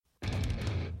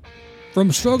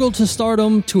From struggle to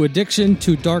stardom, to addiction,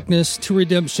 to darkness, to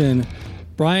redemption,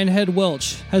 Brian Head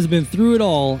Welch has been through it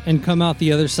all and come out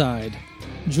the other side.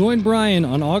 Join Brian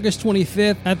on August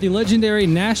 25th at the legendary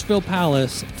Nashville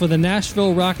Palace for the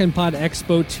Nashville Rockin' Pod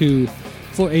Expo 2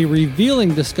 for a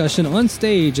revealing discussion on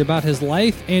stage about his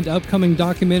life and upcoming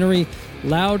documentary,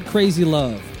 Loud Crazy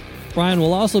Love. Brian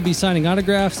will also be signing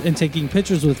autographs and taking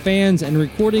pictures with fans and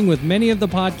recording with many of the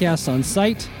podcasts on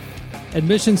site.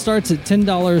 Admission starts at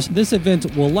 $10. This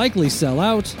event will likely sell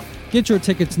out. Get your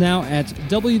tickets now at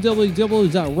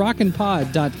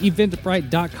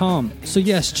www.rockinpod.eventbrite.com. So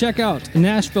yes, check out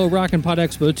Nashville Rockin' Pod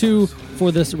Expo 2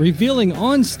 for this revealing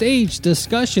on-stage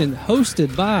discussion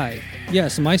hosted by,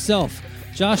 yes, myself,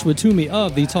 Joshua Toomey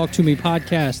of the Talk To Me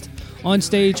podcast, on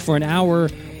stage for an hour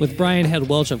with Brian Head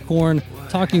Welch of Korn,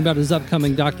 talking about his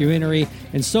upcoming documentary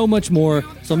and so much more.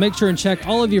 So make sure and check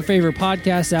all of your favorite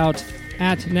podcasts out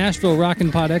at Nashville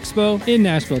Rockin' Pod Expo in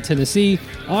Nashville, Tennessee,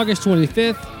 August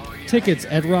 25th. Tickets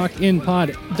at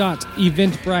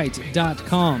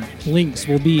rockinpod.eventbrite.com. Links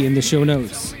will be in the show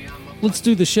notes. Let's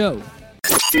do the show.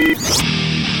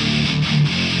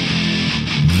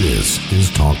 This is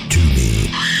Talk To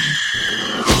Me,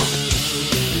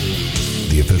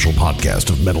 the official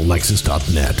podcast of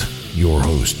MetalNexus.net. Your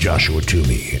host, Joshua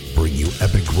Toomey, bring you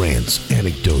epic rants,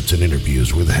 anecdotes, and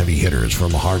interviews with heavy hitters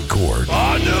from hardcore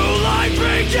A new life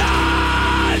begins!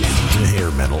 to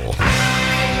hair metal.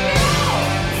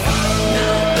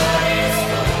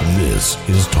 This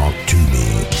is Talk To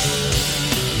Me.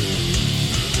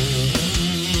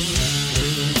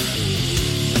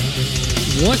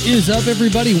 What is up,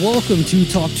 everybody? Welcome to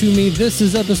Talk To Me. This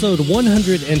is episode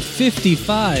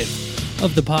 155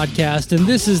 of the podcast, and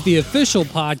this is the official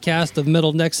podcast of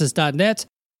MetalNexus.net.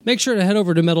 Make sure to head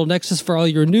over to Metal Nexus for all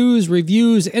your news,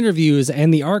 reviews, interviews,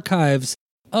 and the archives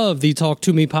of the Talk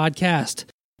To Me podcast.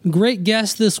 Great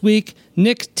guest this week,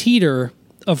 Nick Teeter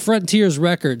of Frontiers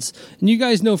Records. And you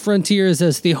guys know Frontiers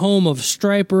as the home of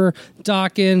Stryper,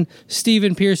 Dokken,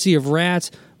 Stephen Pearcy of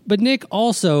Rat, but Nick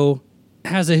also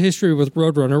has a history with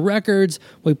Roadrunner Records.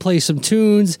 We play some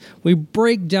tunes. We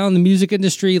break down the music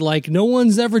industry like no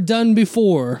one's ever done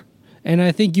before. And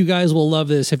I think you guys will love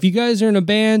this. If you guys are in a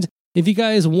band, if you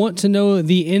guys want to know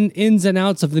the ins and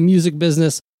outs of the music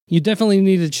business, you definitely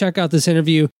need to check out this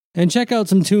interview and check out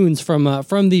some tunes from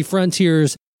the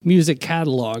Frontiers music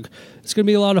catalog. It's going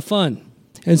to be a lot of fun.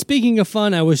 And speaking of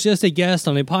fun, I was just a guest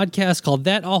on a podcast called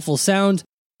That Awful Sound.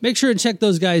 Make sure to check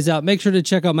those guys out. Make sure to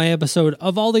check out my episode.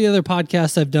 Of all the other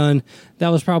podcasts I've done, that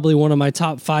was probably one of my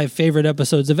top 5 favorite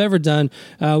episodes I've ever done.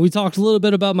 We talked a little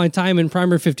bit about my time in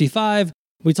Primer 55.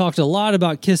 We talked a lot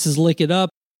about Kiss's Lick It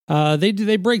Up.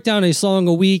 They break down a song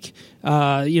a week,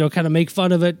 kind of make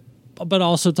fun of it, but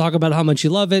also talk about how much you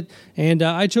love it. And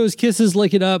I chose Kiss's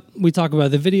Lick It Up. We talk about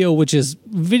the video, which is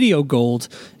video gold.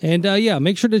 And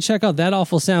make sure to check out That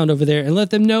Awful Sound over there and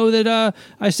let them know that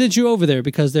I sent you over there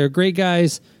because they're great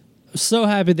guys. So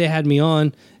happy they had me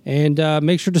on. And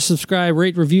make sure to subscribe,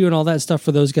 rate, review, and all that stuff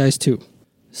for those guys too.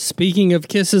 Speaking of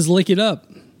Kiss's Lick It Up,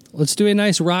 let's do a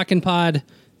nice Rockin' Pod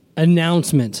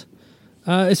announcement.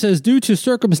 It says, due to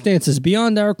circumstances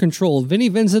beyond our control, Vinnie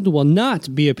Vincent will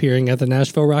not be appearing at the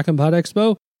Nashville Rockin' Pod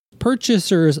Expo.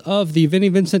 Purchasers of the Vinnie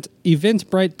Vincent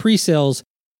Eventbrite pre-sales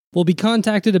will be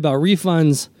contacted about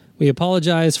refunds. We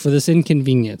apologize for this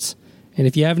inconvenience. And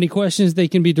if you have any questions, they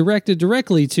can be directed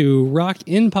directly to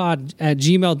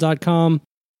rockinpod@gmail.com,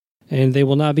 and they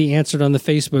will not be answered on the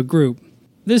Facebook group.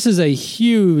 This is a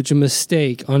huge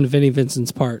mistake on Vinnie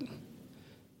Vincent's part.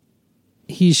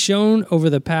 He's shown over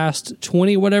the past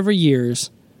 20 whatever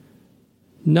years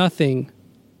nothing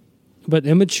but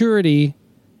immaturity,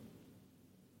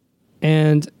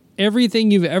 and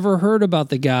everything you've ever heard about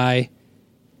the guy,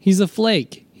 he's a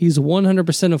flake. He's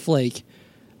 100% a flake.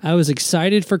 I was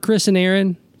excited for Chris and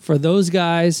Aaron, for those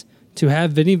guys to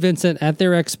have Vinnie Vincent at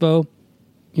their expo.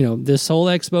 You know, this whole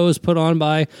expo is put on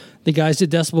by the guys at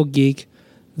Decibel Geek,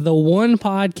 the one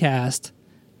podcast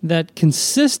that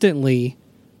consistently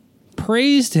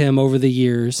praised him over the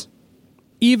years,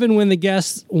 even when the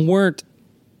guests weren't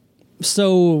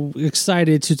so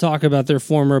excited to talk about their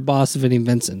former boss, Vinnie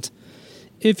Vincent.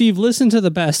 If you've listened to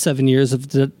the past 7 years of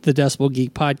the Decibel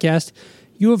Geek podcast,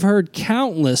 you have heard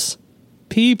countless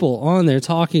people on there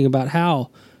talking about how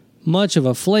much of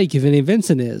a flake Vinnie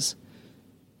Vincent is.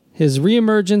 His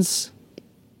reemergence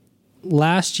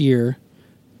last year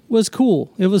was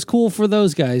cool. It was cool for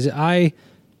those guys. I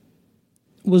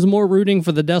was more rooting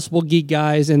for the Decibel Geek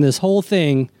guys in this whole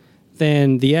thing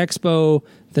than the expo,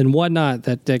 than whatnot.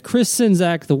 That Chris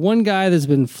Czynszak, the one guy that's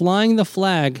been flying the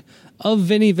flag of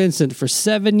Vinnie Vincent for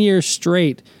 7 years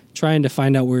straight, trying to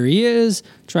find out where he is,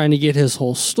 trying to get his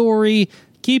whole story,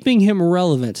 keeping him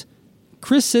relevant.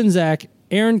 Chris Czynszak,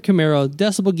 Aaron Camaro,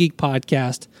 Decibel Geek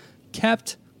Podcast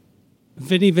kept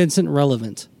Vinnie Vincent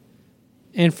relevant.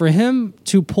 And for him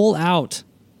to pull out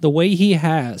the way he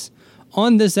has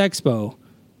on this expo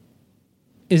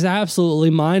is absolutely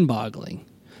mind-boggling.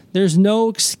 There's no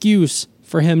excuse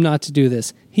for him not to do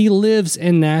this. He lives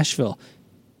in Nashville.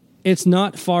 It's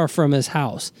not far from his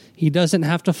house. He doesn't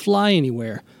have to fly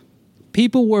anywhere.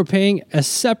 People were paying a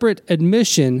separate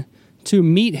admission to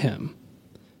meet him.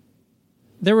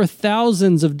 There were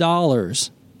thousands of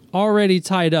dollars already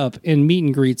tied up in meet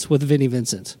and greets with Vinnie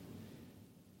Vincent.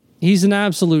 He's an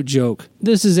absolute joke.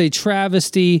 This is a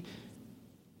travesty.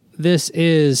 This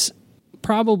is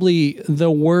probably the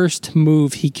worst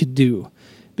move he could do.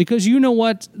 Because you know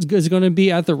what is going to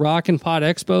be at the Rock and Pod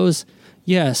Expos?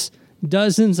 Yes,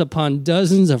 dozens upon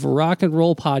dozens of rock and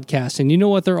roll podcasts. And you know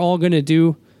what they're all going to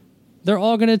do? They're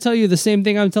all going to tell you the same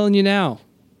thing I'm telling you now.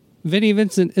 Vinnie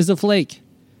Vincent is a flake.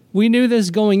 We knew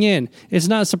this going in. It's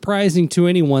not surprising to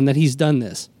anyone that he's done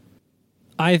this.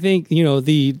 I think,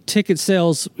 the ticket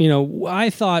sales, I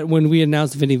thought when we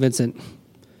announced Vinnie Vincent,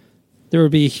 there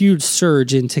would be a huge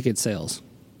surge in ticket sales.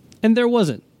 And there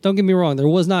wasn't. Don't get me wrong. There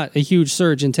was not a huge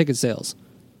surge in ticket sales.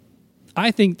 I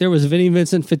think there was Vinnie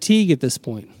Vincent fatigue at this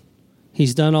point.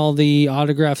 He's done all the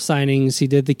autograph signings. He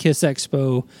did the Kiss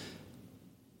Expo.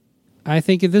 I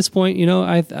think at this point,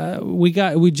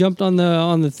 we jumped on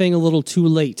the thing a little too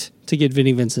late to get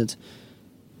Vinnie Vincent.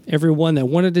 Everyone that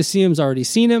wanted to see him's already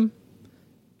seen him.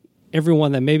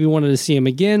 Everyone that maybe wanted to see him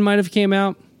again might have came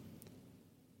out.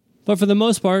 But for the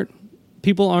most part,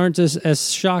 people aren't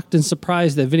as shocked and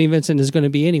surprised that Vinnie Vincent is going to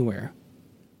be anywhere.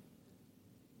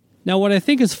 Now, what I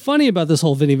think is funny about this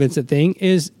whole Vinnie Vincent thing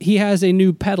is he has a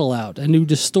new pedal out, a new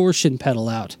distortion pedal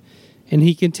out. And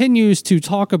he continues to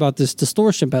talk about this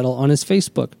distortion pedal on his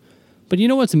Facebook. But you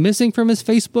know what's missing from his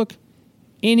Facebook?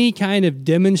 Any kind of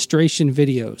demonstration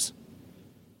videos.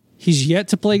 He's yet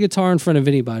to play guitar in front of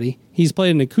anybody. He's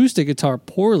played an acoustic guitar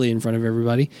poorly in front of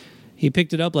everybody. He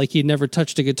picked it up like he'd never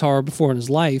touched a guitar before in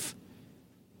his life.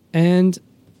 And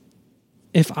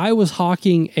if I was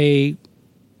hawking a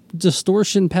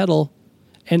distortion pedal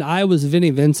and I was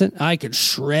Vinnie Vincent, I could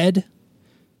shred.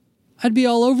 I'd be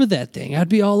all over that thing. I'd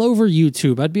be all over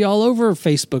YouTube. I'd be all over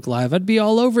Facebook Live. I'd be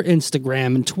all over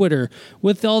Instagram and Twitter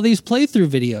with all these playthrough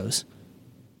videos.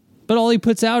 But all he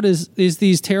puts out is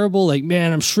these terrible,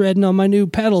 man, I'm shredding on my new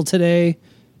pedal today.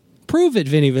 Prove it,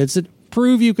 Vinnie Vincent.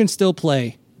 Prove you can still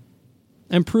play.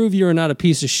 And prove you're not a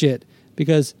piece of shit.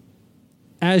 Because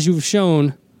as you've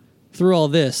shown through all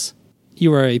this,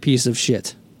 you are a piece of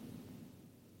shit.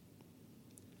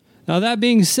 Now, that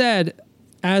being said,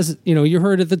 as you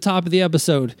heard at the top of the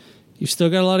episode, you've still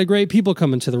got a lot of great people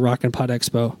coming to the Rock and Pod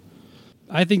Expo.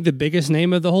 I think the biggest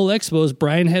name of the whole expo is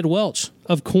Brian Head Welch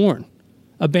of Korn,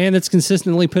 a band that's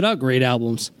consistently put out great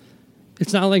albums.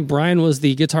 It's not like Brian was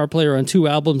the guitar player on 2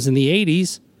 albums in the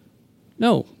 80s.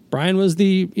 No, Brian was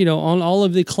on all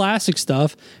of the classic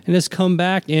stuff and has come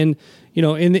back and,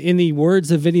 in the words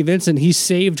of Vinnie Vincent, he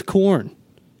saved Korn.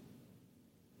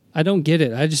 I don't get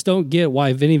it. I just don't get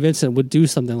why Vinnie Vincent would do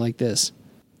something like this.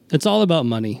 It's all about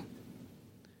money.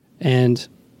 And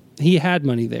he had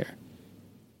money there.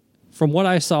 From what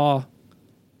I saw,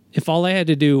 if all I had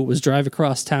to do was drive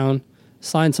across town,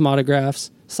 sign some autographs,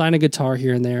 sign a guitar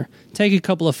here and there, take a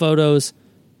couple of photos,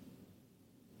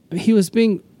 he was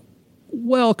being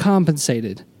well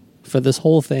compensated for this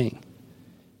whole thing.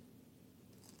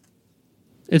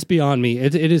 It's beyond me.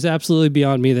 It is absolutely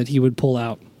beyond me that he would pull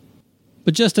out.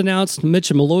 But just announced,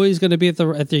 Mitch Malloy is going to be at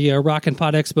the Rock and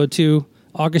Pod Expo 2,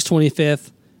 August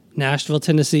 25th, Nashville,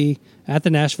 Tennessee, at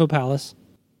the Nashville Palace.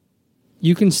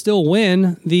 You can still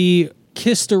win the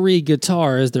Kistery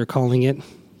guitar, as they're calling it,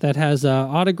 that has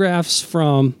autographs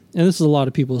from, and this is a lot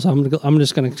of people, so I'm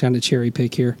just going to kind of cherry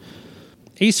pick here.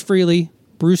 Ace Frehley,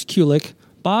 Bruce Kulick,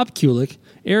 Bob Kulick,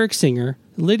 Eric Singer,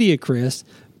 Lydia Chris,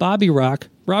 Bobby Rock,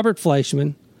 Robert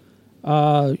Fleischman,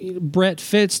 Brett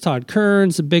Fitz, Todd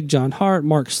Kearns, Big John Hart,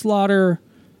 Mark Slaughter,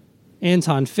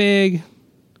 Anton Fig.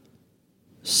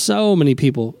 So many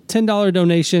people. $10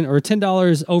 donation or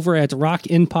 $10 over at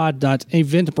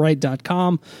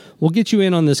rockinpod.eventbrite.com will get you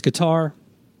in on this guitar.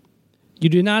 You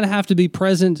do not have to be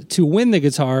present to win the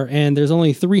guitar, and there's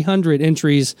only 300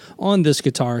 entries on this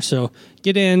guitar. So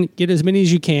get in, get as many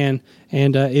as you can,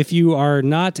 and if you are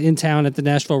not in town at the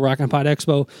Nashville Rock and Pod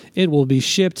Expo, it will be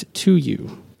shipped to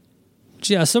you.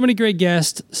 Yeah, so many great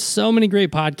guests, so many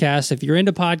great podcasts. If you're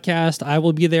into podcasts, I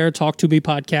will be there. Talk to Me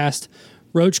podcast.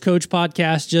 Roach Coach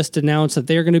podcast just announced that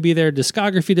they're going to be there.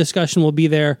 Discography discussion will be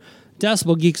there.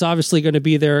 Decibel Geek's obviously going to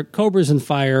be there. Cobras and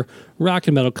Fire, Rock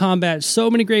and Metal Combat.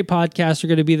 So many great podcasts are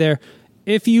going to be there.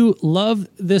 If you love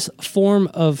this form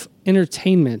of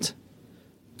entertainment,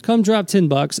 come drop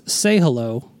 $10, say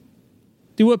hello.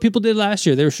 Do what people did last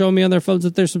year. They were showing me on their phones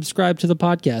that they're subscribed to the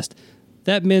podcast.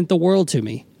 That meant the world to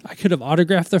me. I could have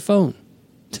autographed their phone.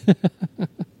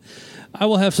 I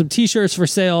will have some t-shirts for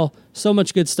sale. So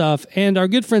much good stuff. And our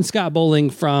good friend Scott Bowling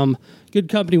from Good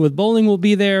Company with Bowling will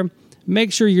be there.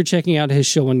 Make sure you're checking out his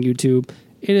show on YouTube.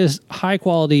 It is high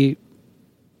quality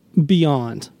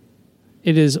beyond.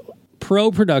 It is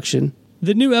pro production.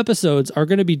 The new episodes are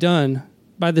going to be done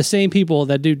by the same people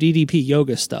that do DDP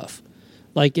yoga stuff.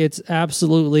 Like, it's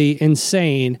absolutely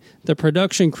insane, the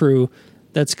production crew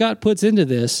that Scott puts into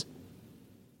this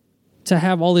to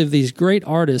have all of these great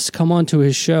artists come onto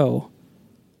his show.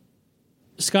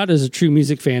 Scott is a true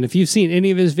music fan. If you've seen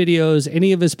any of his videos,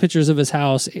 any of his pictures of his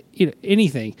house,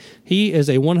 anything, he is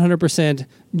a 100%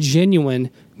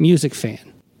 genuine music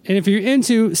fan. And if you're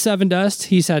into Seven Dust,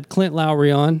 he's had Clint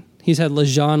Lowry on. He's had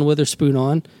LaJean Witherspoon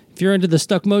on. If you're into the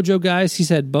Stuck Mojo guys, he's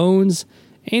had Bones,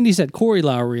 and he's had Corey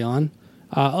Lowry on.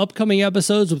 Upcoming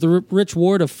episodes with Rich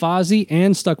Ward of Fozzy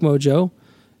and Stuck Mojo.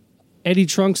 Eddie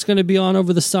Trunk's going to be on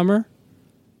over the summer.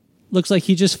 Looks like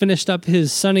he just finished up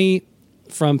his Sonny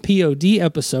from POD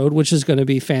episode, which is going to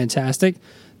be fantastic.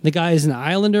 The guys in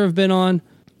Islander have been on.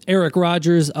 Eric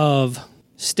Rogers of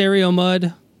Stereo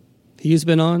Mud, he's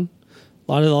been on.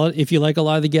 If you like a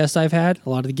lot of the guests I've had, a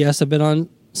lot of the guests have been on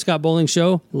Scott Bowling's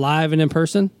show, live and in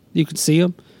person. You can see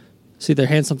them, see their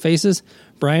handsome faces.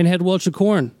 Brian Head Welch of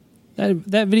Corn.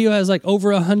 That video has like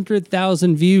over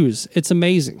 100,000 views. It's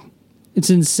amazing. It's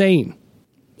insane.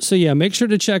 So yeah, make sure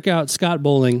to check out Scott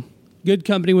Bowling. Good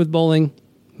Company with Bowling.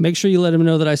 Make sure you let him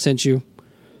know that I sent you.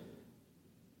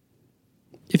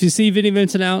 If you see Vinny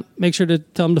Vincent out, make sure to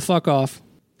tell him to fuck off.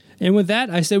 And with that,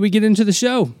 I say we get into the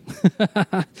show.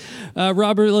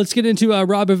 Robert, let's get into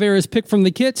Rob Rivera's pick from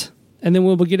the kit, and then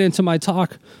we'll get into my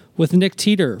talk with Nick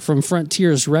Teeter from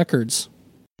Frontiers Records.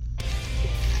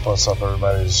 What's up,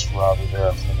 everybody? This is Rob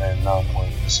Rivera from the band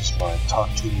Nonpoint. This is my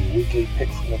Talk to Me weekly pick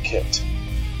from the kit.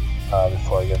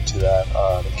 Before I get to that,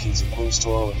 the Keys and Queens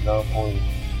tour with Nonpoint,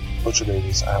 Butcher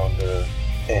Babies, Islander,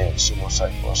 and Sumo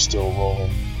Cycle are still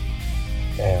rolling.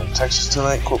 And Texas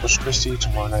tonight, Corpus Christi,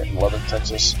 tomorrow night in Lubbock,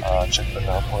 Texas. Check the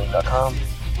nonpoint.com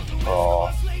for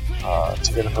all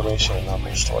ticket information and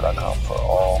nonpointstore.com for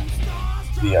all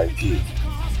VIP.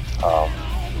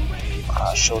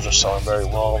 Shows are selling very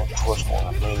well. The tour's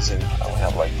going amazing. We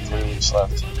have like 3 weeks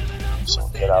left, so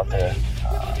get out there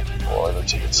before the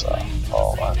tickets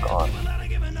all are gone.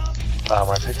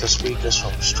 My pick this week is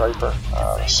from Stryper.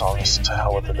 The song is To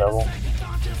Hell with the Devil.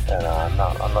 And I'm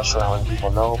not sure how many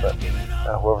people know, but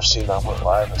whoever's seen Nonpoint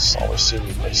live has always seen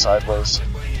me play Sideways.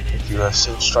 If you have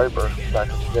seen Stryper back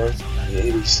in the day,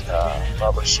 in the 80s,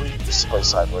 Robert Sweet used to play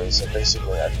Sideways, and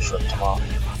basically I just ripped him off.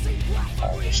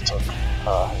 I just took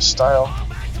his style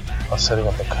of setting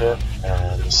up the kit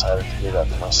and decided to do that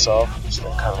to myself. It's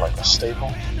been kind of like a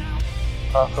staple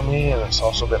for me, and it's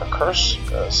also been a curse,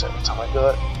 because every time I do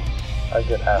it, I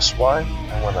get asked why,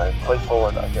 and when I play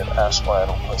forward, I get asked why I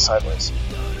don't play sideways.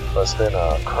 But it's been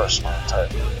a curse my entire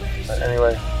career. But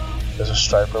anyway, this is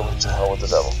Stryper with To Hell with the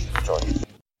Devil. Enjoy.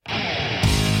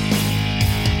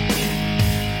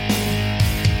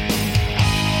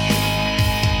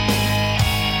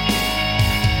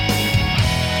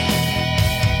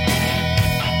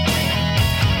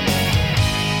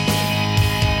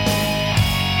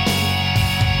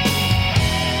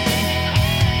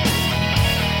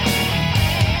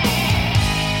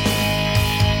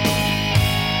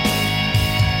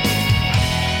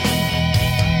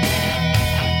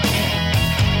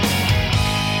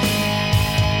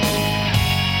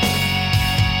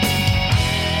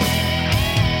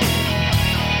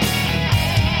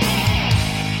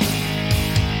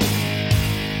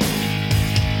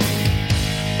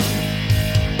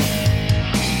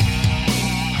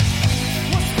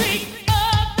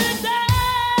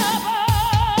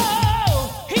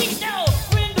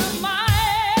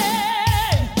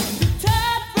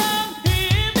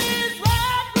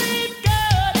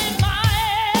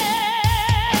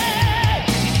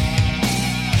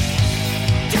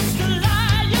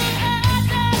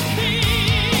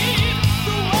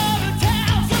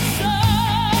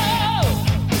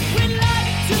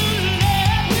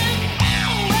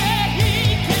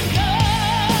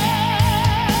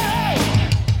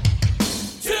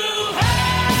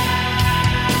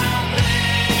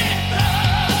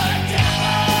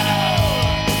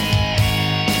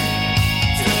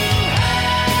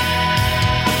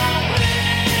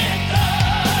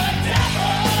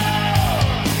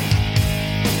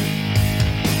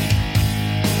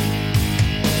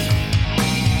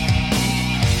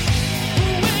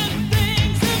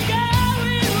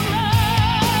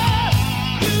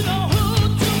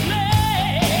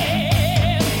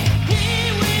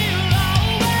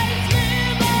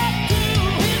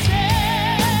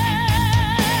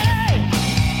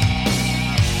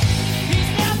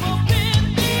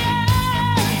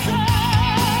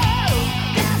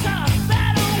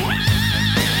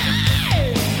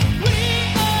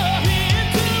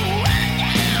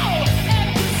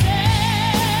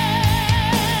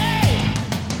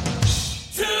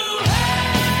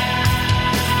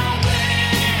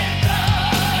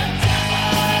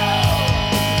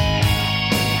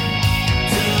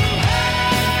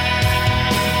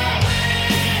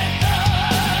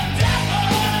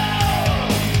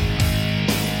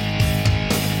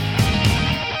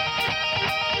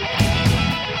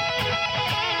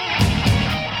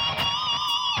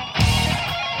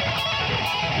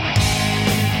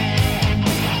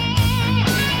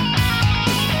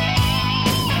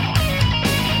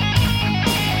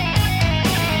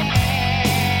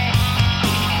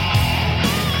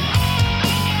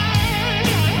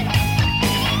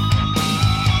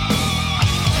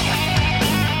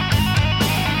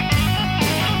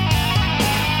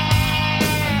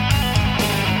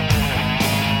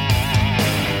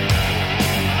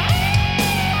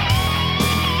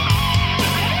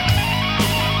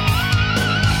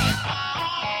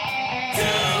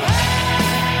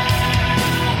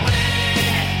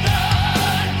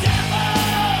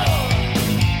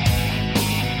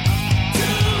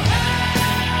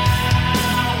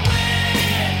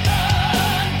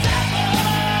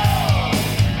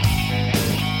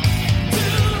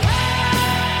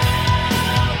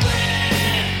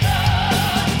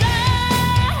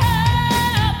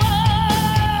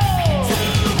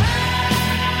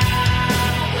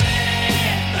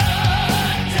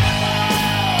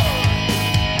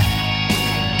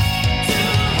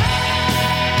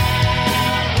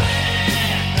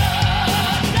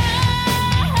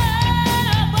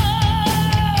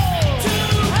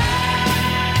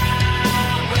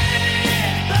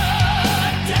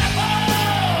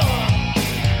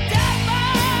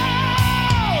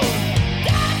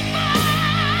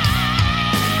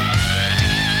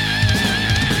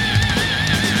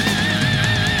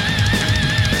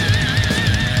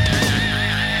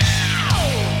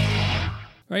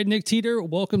 right, Nick Teeter,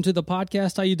 welcome to the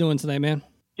podcast. How you doing today, man?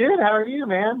 Good. How are you,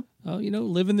 man? Oh,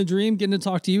 living the dream, getting to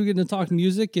talk to you, getting to talk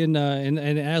music, and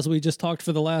as we just talked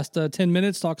for the last 10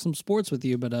 minutes, talk some sports with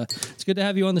you. But it's good to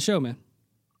have you on the show, man.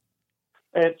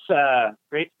 It's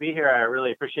great to be here. I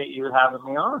really appreciate you having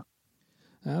me on.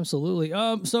 Absolutely.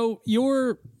 So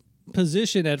your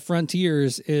position at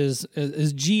Frontiers is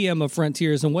GM of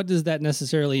Frontiers, and what does that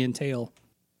necessarily entail?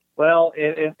 Well,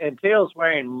 it entails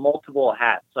wearing multiple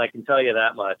hats. I can tell you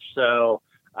that much. So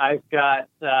I've got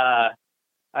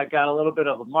a little bit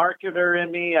of a marketer in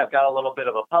me. I've got a little bit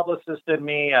of a publicist in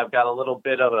me. I've got a little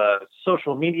bit of a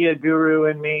social media guru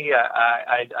in me.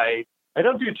 I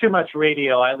don't do too much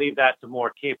radio. I leave that to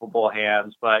more capable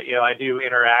hands. But I do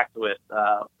interact with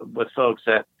folks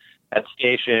at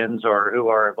stations or who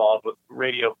are involved with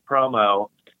radio promo.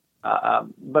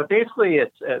 But basically,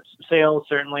 it's sales.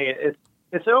 Certainly,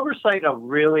 it's oversight of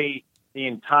really the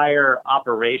entire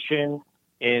operation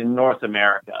in North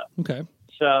America. Okay.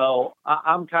 So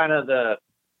I'm kind of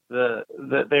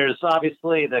there's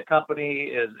obviously the company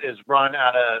is run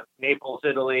out of Naples,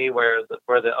 Italy, where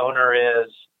the owner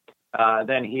is.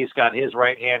 Then he's got his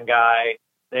right-hand guy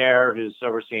there who's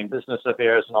overseeing business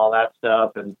affairs and all that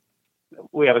stuff. And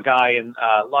we have a guy in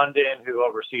London who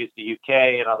oversees the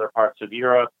UK and other parts of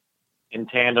Europe in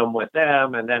tandem with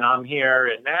them. And then I'm here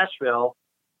in Nashville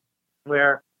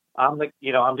where I'm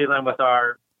dealing with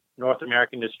our North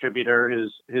American distributor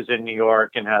who's in New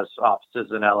York and has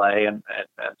offices in LA and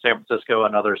San Francisco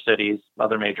and other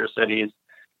major cities.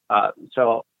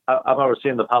 So I'm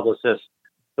overseeing the publicist,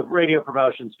 the radio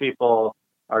promotions people,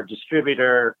 our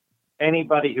distributor,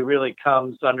 anybody who really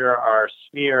comes under our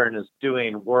sphere and is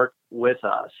doing work with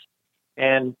us.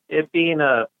 And it being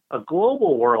a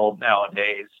global world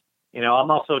nowadays,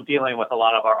 I'm also dealing with a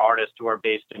lot of our artists who are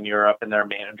based in Europe and their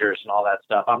managers and all that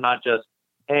stuff. I'm not just,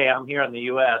 hey, I'm here in the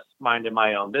U.S. minding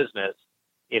my own business.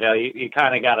 You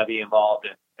kind of got to be involved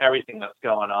in everything that's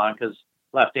going on because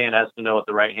left hand has to know what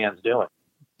the right hand's doing.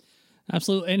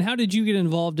 Absolutely. And how did you get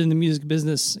involved in the music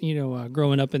business,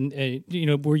 growing up? And,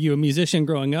 were you a musician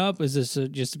growing up? Is this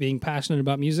just being passionate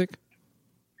about music?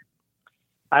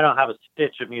 I don't have a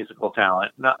stitch of musical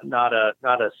talent, not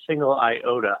a single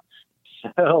iota.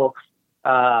 So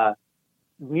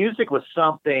music was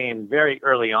something very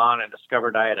early on I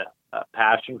discovered I had a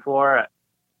passion for. I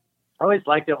always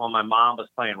liked it when my mom was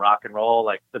playing rock and roll,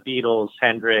 like the Beatles,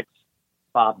 Hendrix,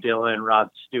 Bob Dylan,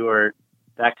 Rod Stewart,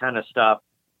 that kind of stuff.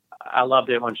 I loved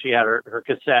it when she had her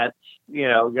cassettes,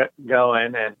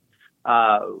 going. And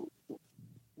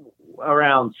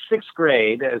around sixth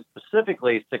grade,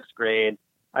 specifically sixth grade,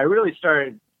 I really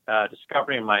started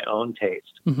discovering my own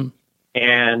taste. Mm-hmm.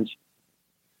 And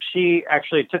she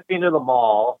actually took me to the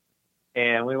mall,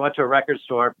 and we went to a record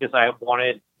store because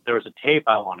there was a tape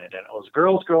I wanted, and it was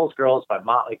Girls, Girls, Girls by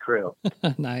Motley Crue.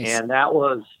 Nice. And that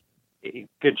was a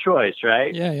good choice,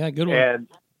 right? Yeah, good one.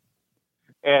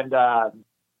 And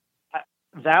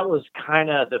that was kind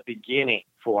of the beginning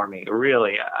for me,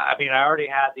 really. I mean, I already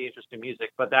had the interest in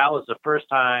music, but that was the first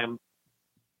time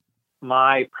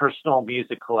my personal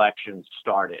music collection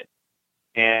started.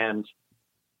 And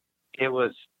it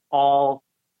was all,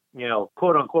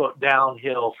 quote unquote,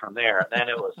 downhill from there. Then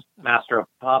it was Master of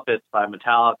Puppets by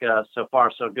Metallica, So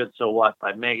Far, So Good, So What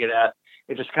by Megadeth.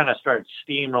 It just kind of started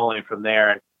steamrolling from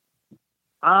there. And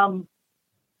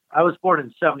I was born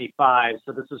in 75,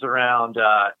 so this is around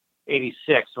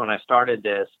 86 when I started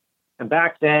this. And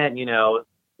back then, it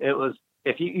was,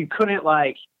 if you couldn't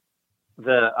like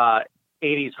the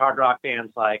 80s hard rock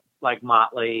bands like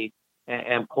Motley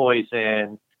and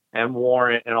Poison and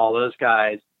Warrant and all those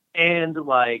guys, and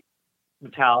like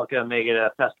Metallica,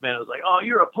 Megadeth, Testament, it was like, oh,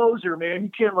 you're a poser, man. You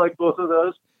can't like both of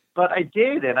those. But I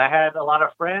did, and I had a lot of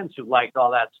friends who liked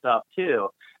all that stuff too.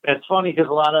 And it's funny because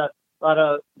a lot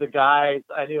of the guys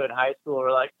I knew in high school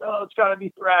were like, oh, it's got to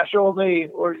be thrash only,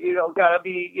 or got to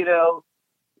be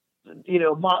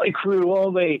Motley Crue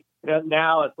only.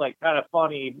 Now it's like kind of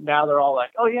funny. Now they're all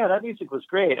like, oh yeah, that music was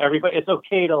great. Everybody, it's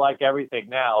okay to like everything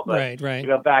now, but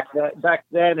right. Back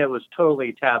then it was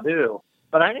totally taboo.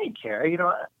 But I didn't care.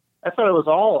 I thought it was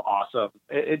all awesome.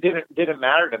 It didn't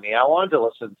matter to me. I wanted to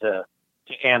listen to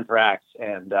Anthrax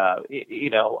and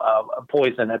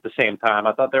Poison at the same time.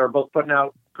 I thought they were both putting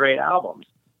out great albums,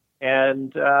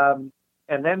 and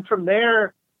then from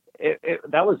there,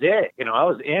 that was it. I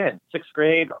was in sixth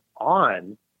grade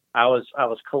on. I was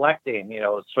collecting.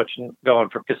 Going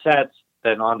from cassettes,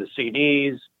 then on to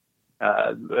CDs,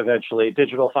 eventually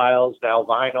digital files, now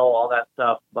vinyl, all that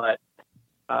stuff. But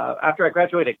after I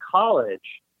graduated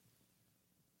college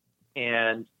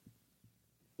and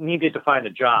needed to find a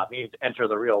job, needed to enter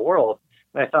the real world,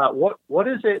 And I thought, what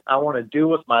is it I want to do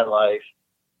with my life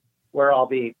where I'll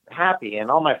be happy? And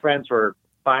all my friends were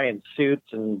buying suits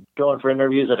and going for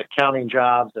interviews at accounting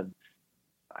jobs. And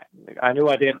I knew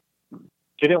I didn't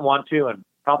want to and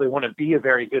probably wouldn't be a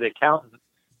very good accountant.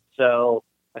 So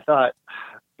I thought,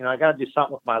 I got to do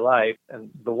something with my life. And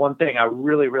the one thing I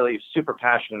really, really super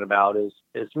passionate about is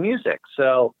music.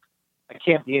 So I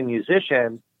can't be a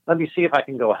musician. Let me see if I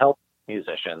can go help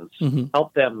musicians,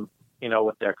 help them,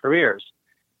 with their careers.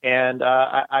 And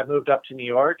I moved up to New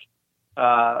York.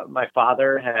 My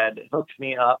father had hooked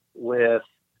me up with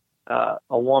a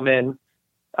woman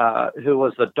who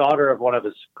was the daughter of one of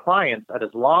his clients at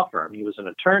his law firm. He was an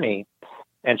attorney,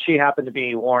 and she happened to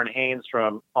be Warren Haynes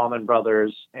from Allman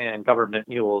Brothers and Government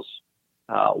Mule's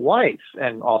wife,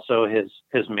 and also his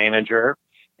manager.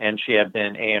 And she had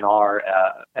been A&R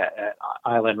at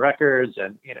Island Records,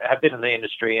 and had been in the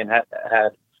industry and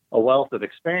had a wealth of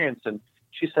experience. And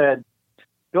she said,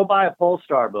 "Go buy a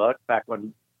Polestar book."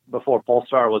 Before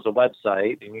Polestar was a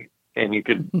website, and you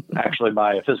could actually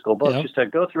buy a physical book. Yep. She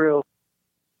said, "Go through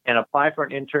and apply for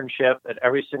an internship at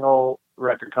every single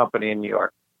record company in New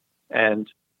York,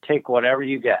 and take whatever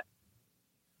you get."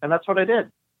 And that's what I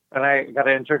did. And I got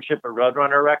an internship at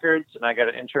Roadrunner Records, and I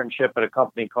got an internship at a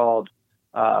company called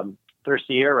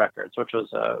Thirsty Ear Records, which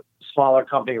was a smaller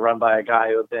company run by a guy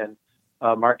who had been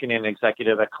a marketing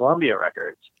executive at Columbia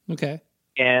Records. Okay.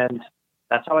 And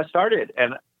that's how I started.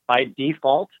 And by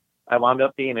default, I wound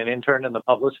up being an intern in the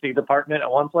publicity department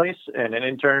at one place and an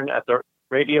intern at the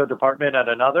radio department at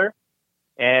another.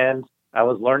 And I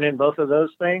was learning both of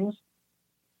those things.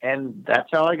 And that's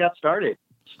how I got started.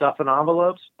 Stuffing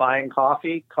envelopes, buying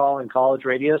coffee, calling college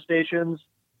radio stations,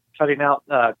 cutting out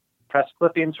press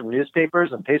clippings from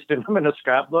newspapers and pasting them in a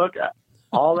scrapbook.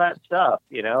 All that stuff,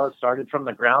 it started from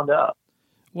the ground up.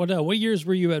 What years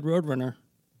were you at Roadrunner?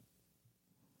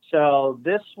 So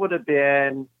this would have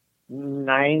been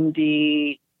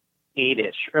 98-ish,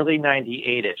 early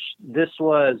 98-ish. This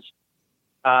was,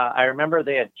 I remember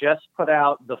they had just put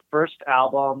out the first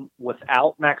album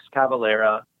without Max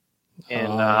Cavalera in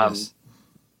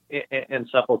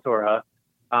Sepultura,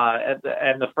 and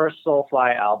the first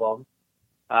Soulfly album.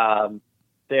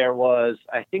 There was,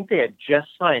 I think they had just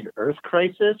signed Earth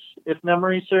Crisis, if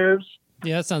memory serves.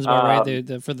 Yeah, that sounds about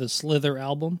right. For the Slither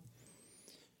album.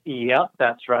 Yep,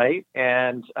 that's right.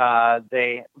 And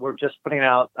they were just putting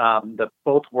out the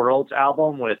Both Worlds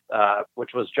album which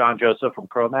was John Joseph from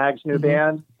Cro-Mag's new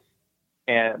band.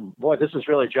 And boy, this is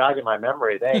really jogging my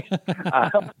memory. They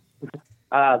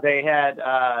they had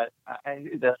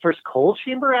the first Cold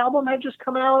Chamber album had just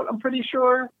come out, I'm pretty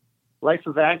sure. Life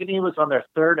of Agony was on their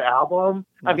third album.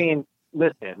 I mean,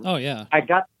 listen. Oh, yeah.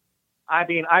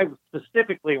 I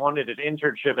specifically wanted an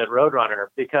internship at Roadrunner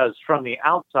because from the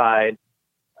outside,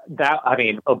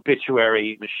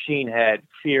 Obituary, Machine Head,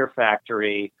 Fear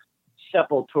Factory,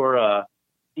 Sepultura,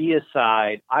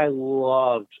 Deicide, I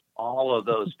loved all of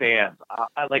those bands.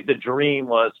 The dream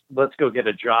was, let's go get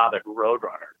a job at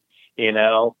Roadrunner.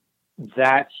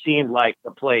 That seemed like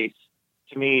the place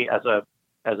to me as a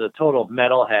total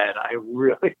metalhead. I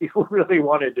really, really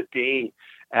wanted to be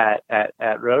at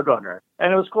Roadrunner.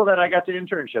 And it was cool that I got the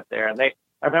internship there. And I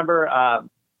remember I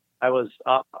was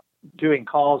doing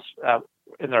calls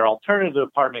in their alternative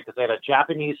department because they had a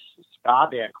Japanese ska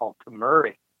band called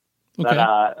Kamuri that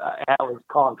I was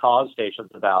calling college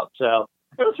stations about. So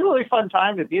it was a really fun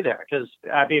time to be there because,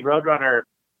 Roadrunner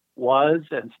was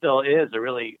and still is a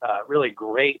really, really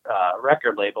great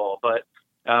record label. But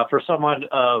for someone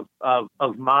of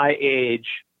my age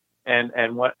and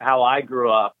how I grew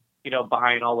up,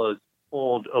 buying all those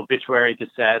old Obituary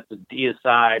cassettes and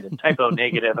Deicide and Typo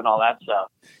Negative and all that stuff,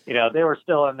 they were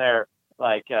still in their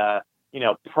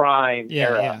prime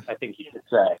era, yeah. I think you could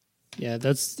say. Yeah,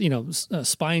 that's,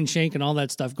 Spine Shank and all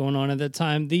that stuff going on at that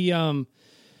time. The,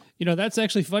 that's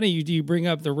actually funny. You bring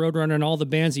up the Roadrunner and all the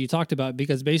bands that you talked about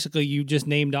because basically you just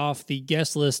named off the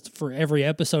guest list for every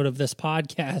episode of this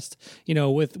podcast.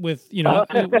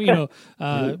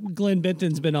 Glenn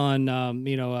Benton's been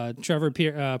on. Trevor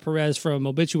Perez from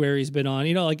Obituary's been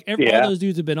on. All those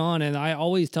dudes have been on, and I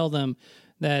always tell them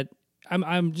that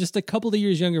I'm just a couple of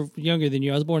years younger than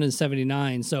you. I was born in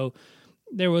 '79, so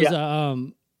there was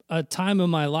a time in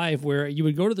my life where you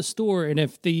would go to the store, and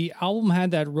if the album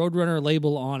had that Roadrunner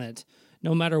label on it,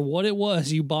 no matter what it was,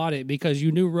 you bought it because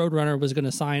you knew Roadrunner was going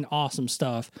to sign awesome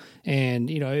stuff. And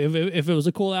if it was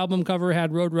a cool album cover,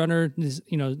 had Roadrunner,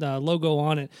 the logo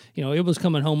on it, it was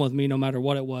coming home with me no matter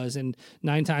what it was. And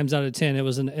 9 times out of 10, it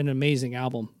was an amazing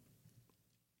album.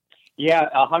 Yeah,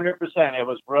 100%. It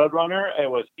was Roadrunner.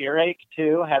 It was Earache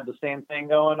too. Had the same thing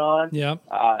going on. Yeah.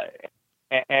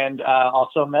 and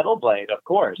also Metal Blade, of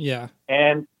course. Yeah.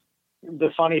 And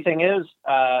the funny thing is,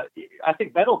 I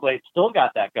think Metal Blade still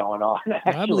got that going on.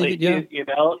 Actually, I believe it, yeah. you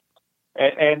know,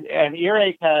 and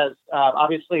Earache has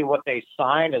obviously what they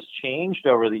sign has changed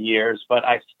over the years, but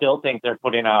I still think they're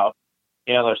putting out,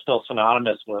 you know, they're still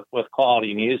synonymous with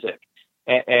quality music,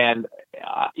 and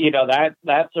you know,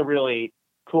 that's a really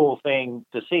cool thing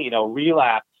to see. You know,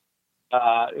 Relapse.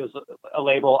 It was a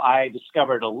label I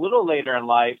discovered a little later in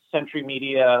life, Century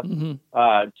Media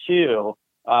too.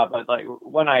 But like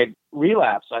when I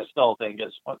Relapse, I still think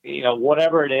is, you know,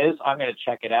 whatever it is, I'm going to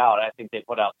check it out. I think they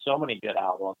put out so many good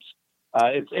albums.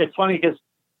 It's funny because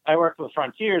I worked with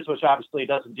Frontiers, which obviously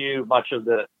doesn't do much of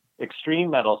the extreme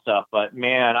metal stuff, but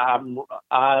man,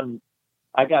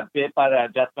 I got bit by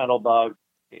that death metal bug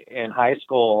in high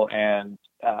school, and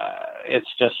it's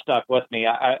just stuck with me.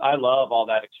 I love all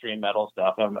that extreme metal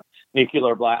stuff.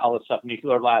 Nuclear Blast, all the stuff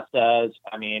Nuclear Blast does.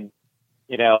 I mean,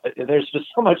 you know, there's just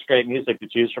so much great music to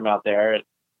choose from out there.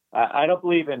 I don't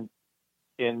believe in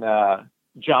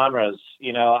genres.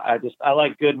 You know, I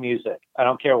like good music. I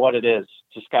don't care what it is.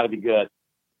 It's just got to be good.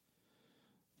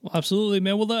 Well, absolutely,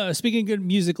 man. Well, speaking of good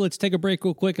music, let's take a break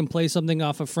real quick and play something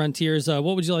off of Frontiers.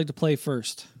 What would you like to play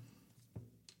first?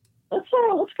 Let's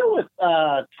go with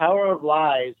Tower of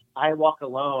Lies, I Walk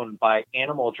Alone by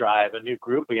Animal Drive, a new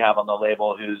group we have on the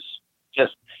label who's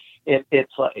just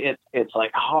it's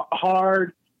like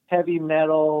hard, heavy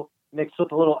metal mixed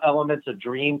with a little elements of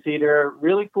Dream Theater.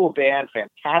 Really cool band,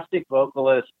 fantastic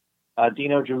vocalist,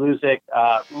 Dino Jeluzik.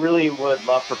 Really would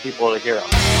love for people to hear them.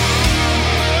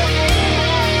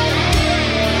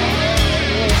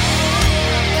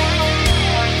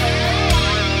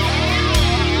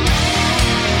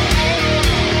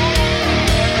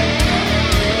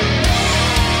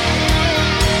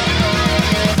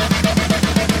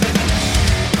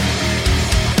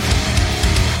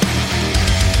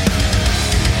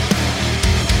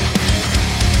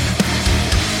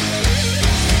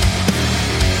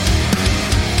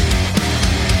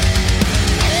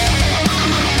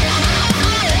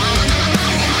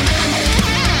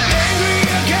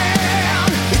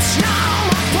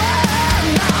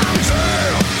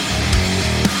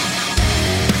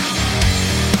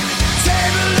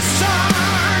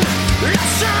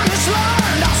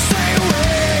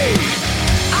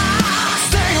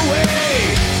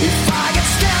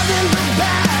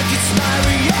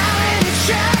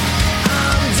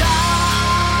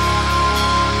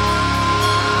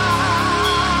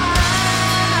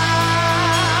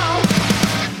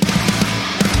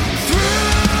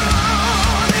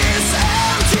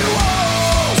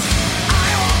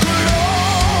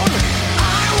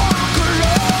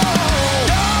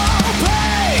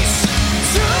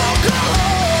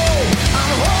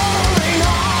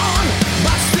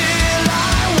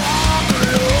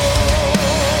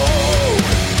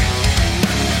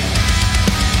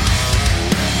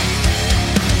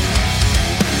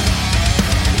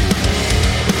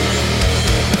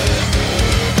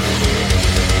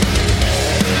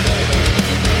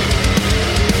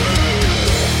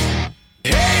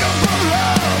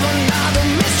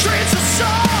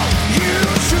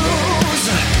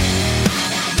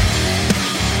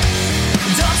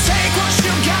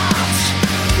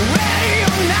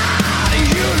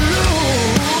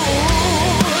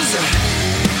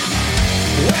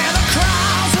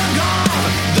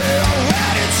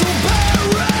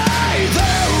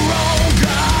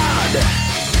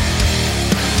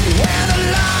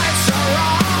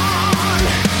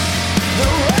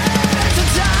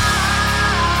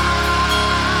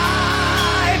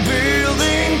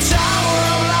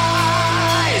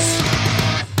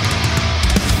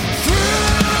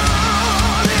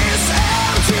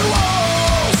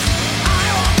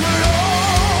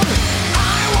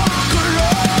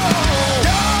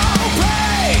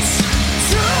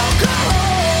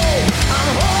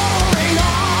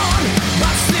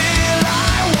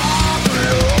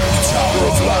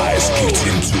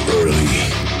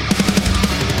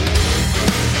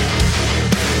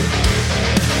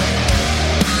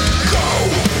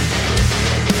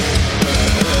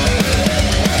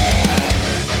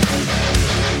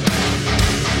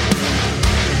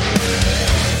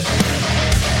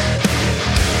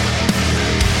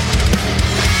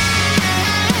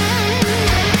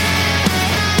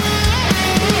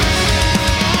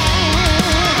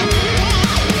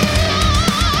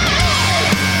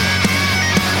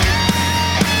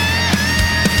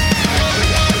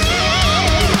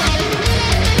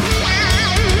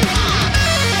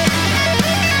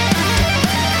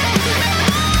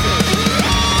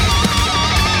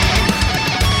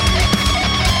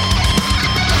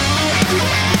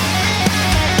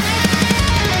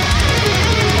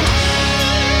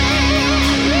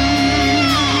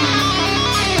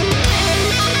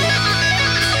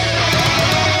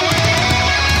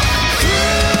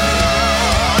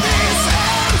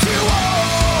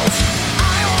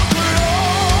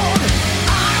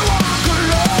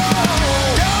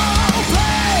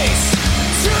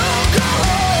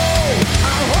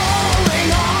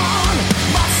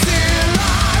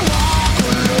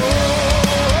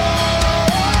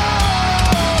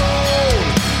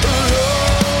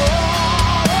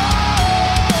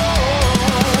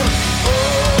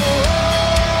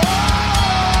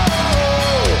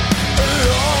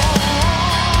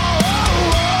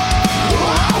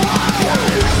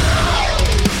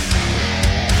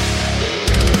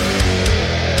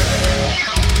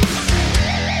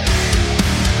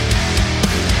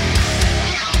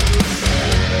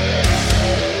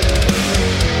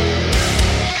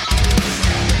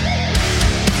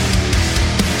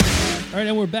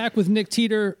 back with Nick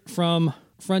Teeter from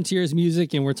Frontiers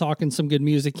Music, and we're talking some good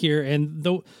music here. And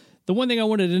the one thing I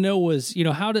wanted to know was,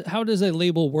 how does a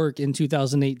label work in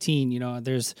 2018?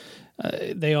 There's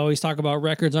they always talk about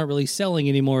records aren't really selling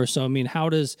anymore. So I mean, how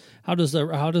does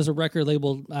a record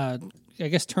label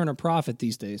turn a profit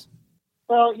these days?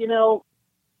 Well,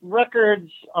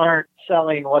 records aren't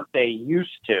selling what they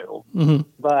used to,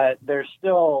 but they're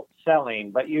still selling.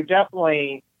 But you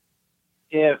definitely,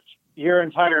 if your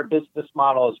entire business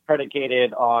model is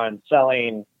predicated on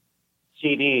selling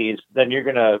CDs, then you're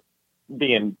going to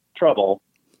be in trouble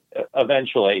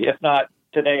eventually. If not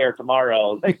today or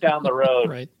tomorrow, like down the road,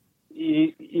 right.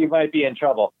 you might be in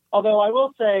trouble. Although I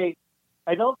will say,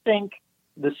 I don't think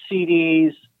the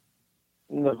CDs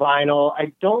and the vinyl,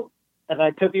 and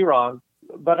I could be wrong,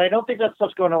 but I don't think that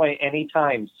stuff's going away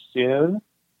anytime soon.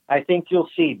 I think you'll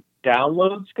see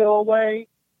downloads go away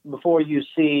before you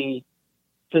see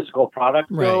physical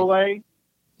product go away.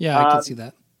 Yeah, I can see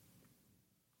that.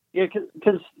 Yeah,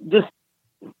 because just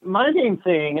my main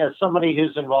thing as somebody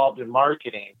who's involved in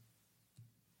marketing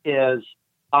is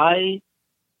I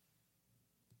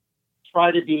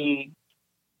try to be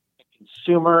a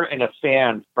consumer and a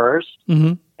fan first,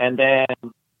 and then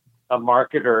a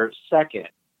marketer second.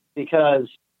 Because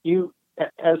you,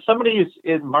 as somebody who's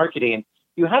in marketing,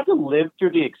 you have to live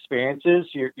through the experiences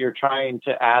you're trying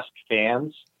to ask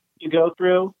fans to go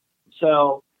through.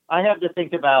 So I have to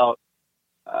think about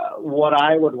what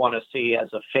I would want to see as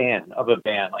a fan of a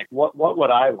band. Like what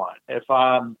would I want if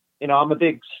I'm a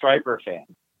big Stryper fan.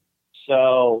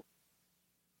 So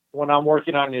when I'm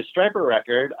working on a new Stryper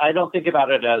record, I don't think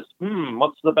about it as,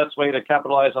 what's the best way to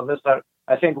capitalize on this?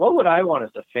 I think, what would I want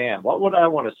as a fan? What would I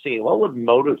want to see? What would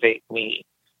motivate me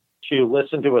to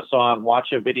listen to a song, watch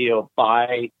a video,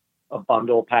 buy a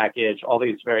bundle package, all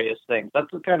these various things?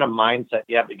 That's the kind of mindset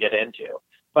you have to get into.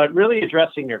 But really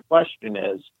addressing your question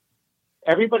is,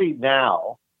 everybody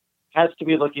now has to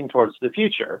be looking towards the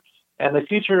future. And the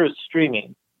future is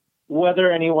streaming. Whether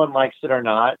anyone likes it or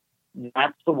not,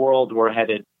 that's the world we're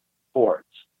headed towards,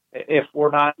 if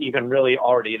we're not even really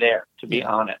already there, to be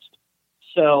honest.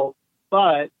 So,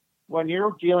 but when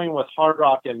you're dealing with hard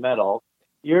rock and metal,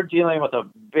 you're dealing with a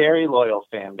very loyal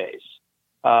fan base,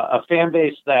 a fan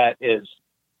base that is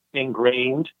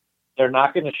ingrained. They're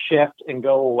not going to shift and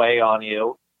go away on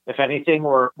you. If anything,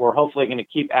 we're hopefully going to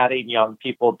keep adding young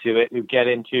people to it who get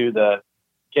into the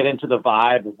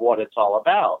vibe of what it's all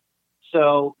about.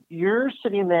 So you're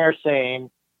sitting there saying,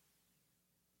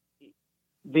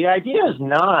 the idea is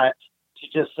not to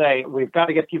just say, we've got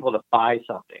to get people to buy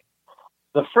something.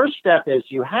 The first step is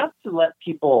you have to let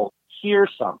people hear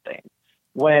something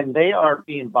when they are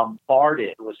being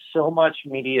bombarded with so much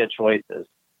media choices.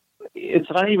 It's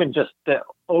not even just the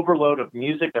overload of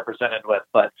music they're presented with,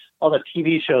 but all the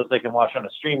TV shows they can watch on a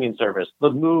streaming service,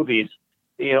 the movies,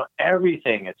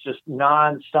 everything. It's just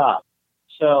nonstop.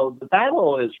 So the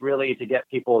battle is really to get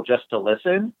people just to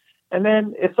listen. And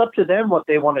then it's up to them what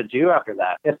they want to do after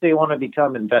that. If they want to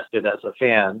become invested as a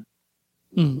fan,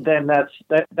 then that's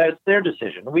their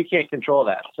decision. We can't control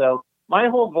that. So my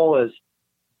whole goal is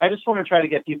I just want to try to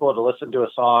get people to listen to a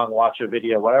song, watch a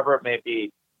video, whatever it may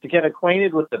be, to get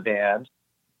acquainted with the band.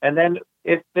 And then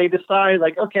if they decide,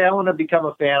 like, okay, I want to become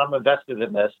a fan, I'm invested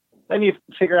in this, then you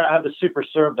figure out how to super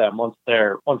serve them once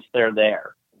they're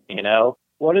there.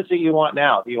 What is it you want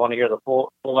now? Do you want to hear the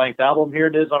full length album? Here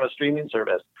it is on a streaming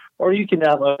service. Or you can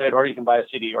download it, or you can buy a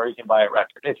CD, or you can buy a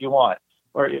record if you want.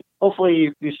 Or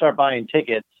hopefully you start buying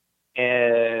tickets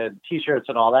and T-shirts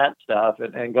and all that stuff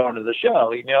and going to the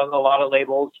show. A lot of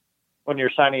labels, when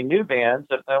you're signing new bands,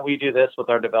 and we do this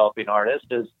with our developing artists,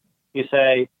 is you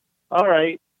say, all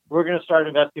right, we're going to start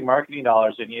investing marketing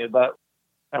dollars in you,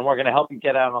 and we're going to help you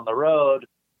get out on the road,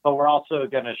 but we're also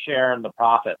going to share in the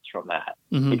profits from that,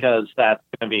 because that's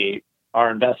going to be our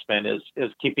investment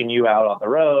is keeping you out on the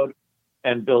road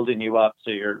and building you up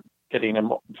so you're getting in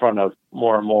front of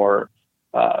more and more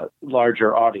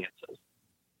larger audiences.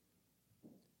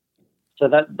 So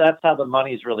that's how the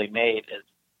money's really made, is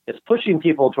it's pushing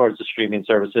people towards the streaming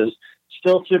services,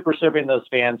 still super serving those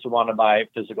fans who want to buy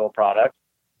physical product,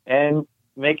 and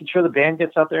making sure the band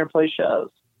gets out there and plays shows.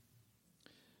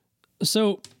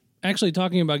 So actually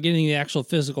talking about getting the actual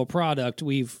physical product,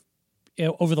 we've,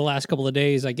 over the last couple of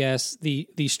days, I guess, the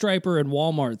Stryper and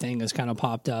Walmart thing has kind of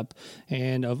popped up.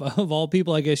 And of all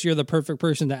people, I guess you're the perfect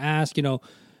person to ask,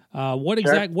 what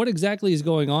exactly is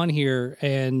going on here?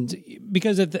 And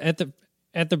because at the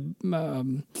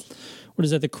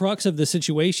the crux of the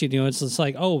situation, it's just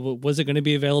like, oh, was it going to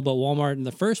be available at Walmart in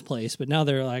the first place? But now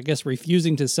they're, I guess,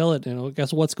 refusing to sell it. I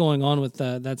guess what's going on with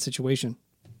that situation?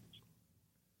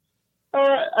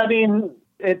 I mean,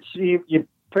 it's you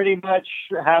pretty much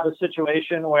have a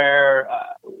situation where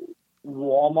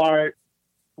Walmart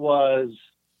was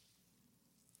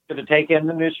going to take in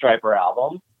the new Stryper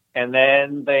album, and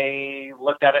then they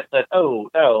looked at it and said, "Oh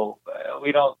no,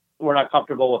 we're not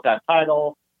comfortable with that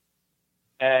title,"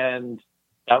 and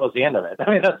that was the end of it. I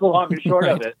mean, that's the long and short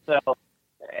right. of it. So,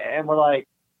 and we're like,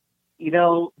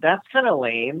 that's kind of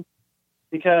lame,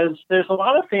 because there's a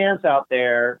lot of fans out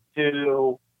there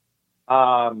who,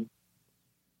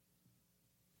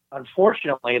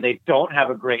 unfortunately, they don't have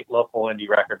a great local indie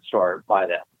record store by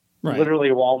them. Right. Literally,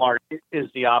 Walmart is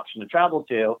the option to travel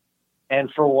to.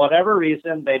 And for whatever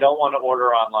reason, they don't want to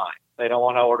order online. They don't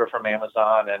want to order from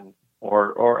Amazon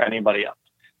or anybody else.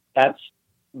 That's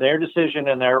their decision,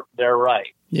 and they're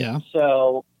right. Yeah.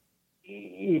 So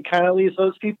you kind of leave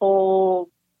those people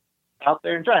out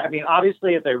there and try. I mean,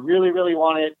 obviously, if they really, really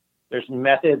want it, there's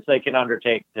methods they can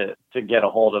undertake to get a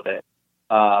hold of it.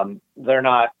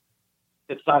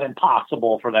 It's not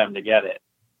impossible for them to get it,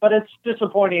 but it's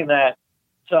disappointing that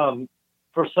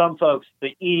for some folks,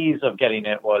 the ease of getting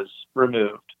it was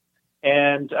removed.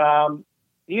 And,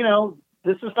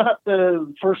 this is not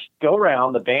the first go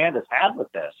round the band has had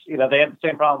with this. They had the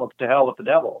same problem with To Hell with the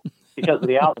Devil because of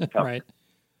the album cover. Right.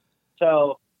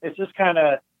 So it's just kind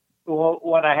of,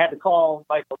 when I had to call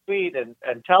Michael Sweet and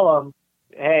tell him,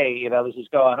 hey, this is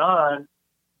going on,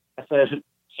 I said,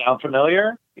 sound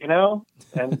familiar,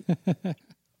 and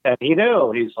and he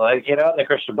knew. He's like, the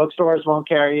Christian bookstores won't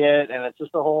carry it, and it's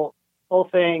just the whole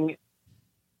thing,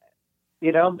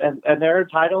 and they're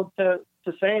entitled to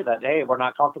say that, hey, we're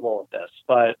not comfortable with this.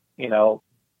 But,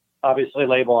 obviously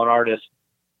label and artist,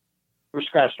 we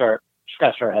scratched our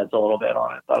heads a little bit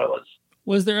on it. Thought it was.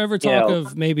 Was there ever talk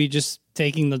of maybe just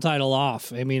taking the title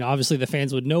off? I mean, obviously the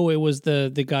fans would know it was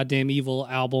the goddamn Evil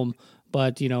album,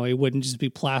 but, it wouldn't just be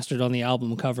plastered on the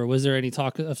album cover. Was there any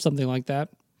talk of something like that?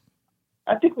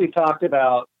 I think we talked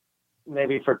about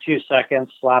maybe for 2 seconds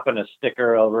slapping a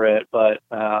sticker over it, but,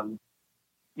 then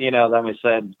we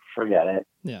said, forget it.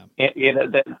 Yeah.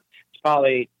 That's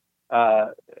probably,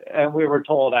 and we were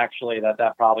told actually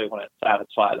that probably wouldn't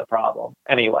satisfy the problem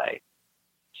anyway.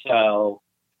 So,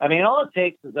 I mean, all it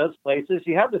takes is those places.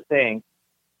 You have to think,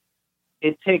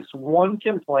 it takes one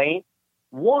complaint,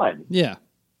 one. Yeah.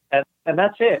 And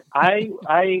that's it.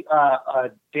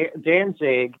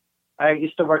 Danzig, I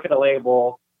used to work at a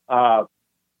label that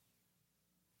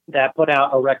put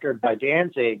out a record by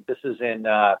Danzig. This is in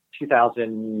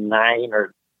 2009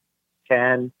 or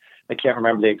 10. I can't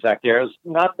remember the exact year. It was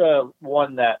not the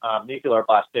one that Nuclear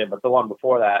Blast did, but the one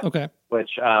before that. Okay.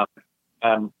 Which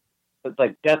it's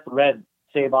like Death Red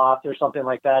Saboth or something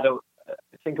like that. I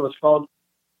think it was called.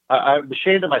 I'm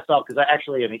ashamed of myself because I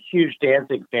actually am a huge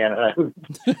Danzig fan, and I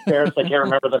can't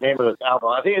remember the name of this album.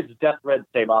 I think it's Death Red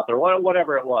Saboth or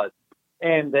whatever it was.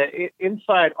 And the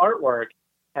inside artwork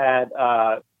had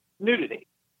nudity,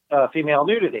 female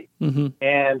nudity. Mm-hmm.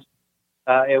 And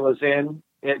it was the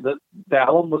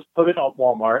album was put in on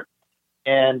Walmart,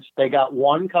 and they got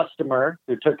one customer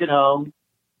who took it home,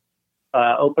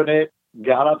 opened it,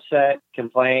 got upset,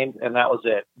 complained, and that was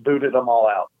it. Booted them all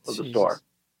out of the store.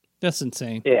 That's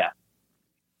insane. Yeah,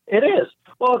 it is.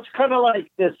 Well, it's kind of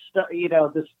like this,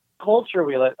 this culture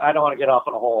we live. I don't want to get off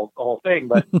on the whole thing,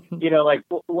 but like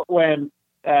when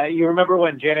you remember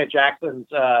when Janet Jackson's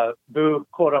boob,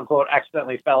 quote unquote,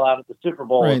 accidentally fell out at the Super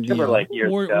Bowl in Timberlake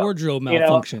years ago. Wardrobe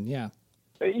malfunction. Yeah,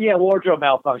 wardrobe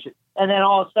malfunction, and then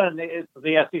all of a sudden the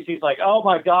SEC's like, oh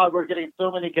my God, we're getting so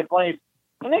many complaints.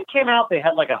 And it came out, they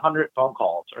had like 100 phone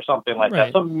calls or something like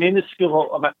that. Some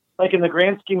minuscule amount, like in the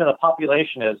grand scheme of the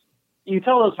population is, you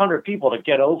tell those 100 people to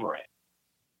get over it.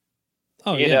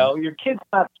 Oh, your kid's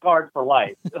not scarred for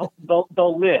life.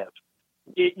 They'll live.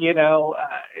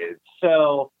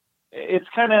 So it's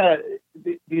kind of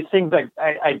these things that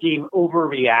I deem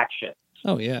overreaction.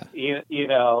 Oh yeah.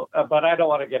 But I don't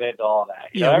want to get into all that.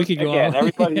 We could go on.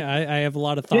 Everybody. Yeah, I have a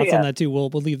lot of thoughts on that too. We'll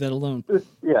leave that alone.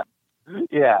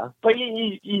 Yeah. But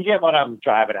you get what I'm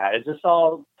driving at. It's just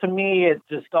all, to me, it's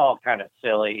just all kind of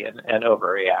silly and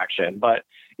overreaction. But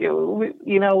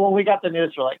when we got the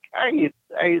news, we're like, are you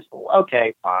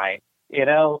okay? Fine.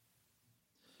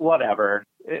 Whatever.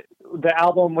 The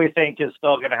album, we think, is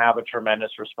still going to have a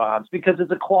tremendous response because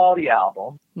it's a quality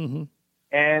album. Mm-hmm.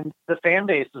 And the fan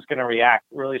base is going to react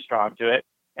really strong to it.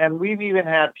 And we've even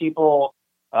had people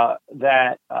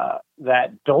that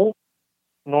don't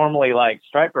normally like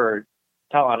Stryper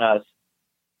telling us,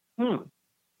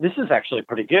 this is actually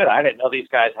pretty good. I didn't know these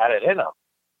guys had it in them.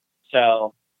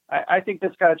 So I think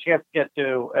this got a chance to get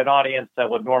to an audience that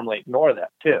would normally ignore them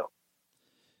too.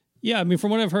 Yeah, I mean, from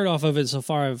what I've heard off of it so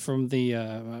far, from the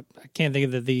I can't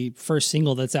think of the first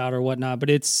single that's out or whatnot, but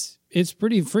it's It's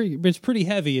pretty free. It's pretty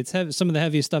heavy. It's heavy. Some of the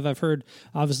heaviest stuff I've heard,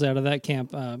 obviously, out of that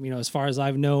camp. As far as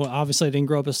I know, obviously, I didn't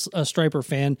grow up a Striper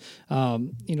fan.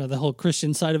 The whole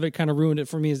Christian side of it kind of ruined it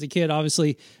for me as a kid.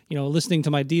 Obviously, listening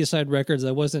to my Deicide records,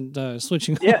 I wasn't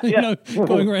switching,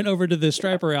 going right over to the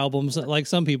Striper albums like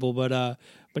some people. But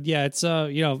yeah, it's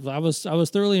I was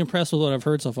thoroughly impressed with what I've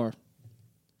heard so far.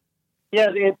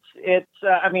 Yeah, it's.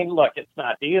 Look, it's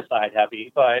not Deicide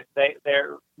heavy, but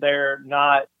they're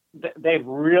not. They've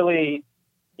really,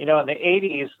 in the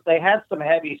 80s, they had some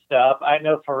heavy stuff. I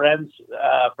know Ferenc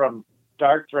from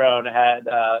Darkthrone had,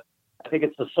 I think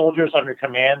it's the Soldiers Under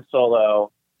Command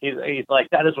solo. He's like,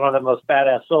 that is one of the most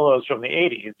badass solos from the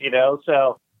 80s,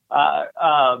 So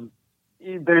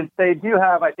they do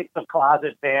have, I think, some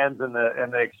closet fans in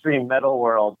the extreme metal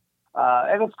world.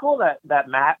 And it's cool that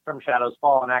Matt from Shadows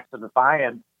Fall and Acts of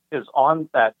Defiance is on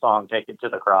that song, Take It to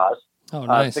the Cross,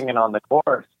 singing on the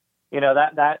chorus.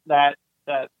 That's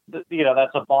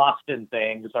a Boston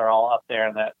thing, because they're all up there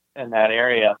in that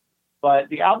area. But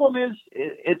the album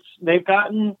they've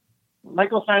gotten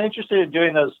Michael Stein interested in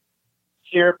doing those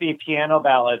syrupy piano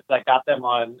ballads that got them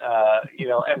on,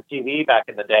 MTV back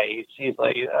in the day. He's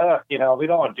like, we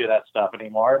don't want to do that stuff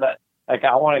anymore. I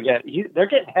want to they're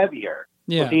getting heavier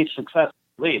with each successive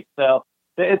release. So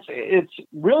it's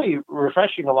really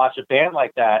refreshing to watch a band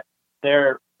like that.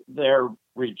 They're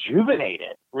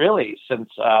rejuvenated, really, since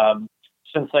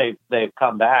they've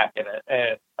come back and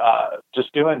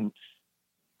just doing,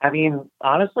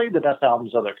 honestly, the best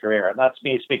albums of their career. And that's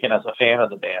me speaking as a fan of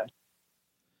the band.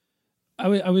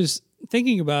 I was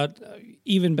thinking about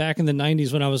even back in the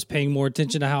 90s when I was paying more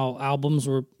attention to how albums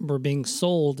were being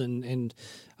sold. And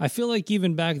I feel like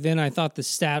even back then I thought the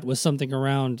stat was something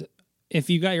around, if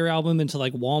you got your album into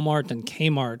like Walmart and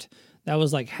Kmart, that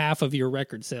was like half of your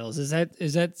record sales. Does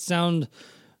that sound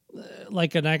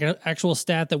like an actual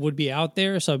stat that would be out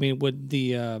there? So, would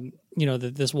the,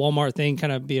 this Walmart thing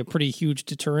kind of be a pretty huge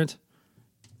deterrent?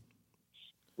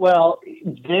 Well,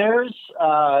 there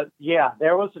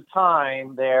was a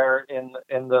time there in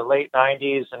the late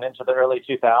 90s and into the early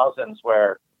 2000s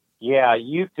where,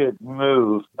 you could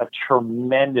move a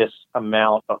tremendous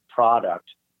amount of product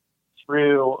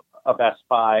through a Best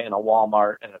Buy and a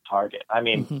Walmart and a Target.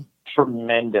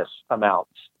 Tremendous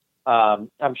amounts.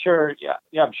 I'm sure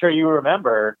you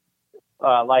remember,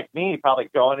 like me, probably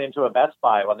going into a Best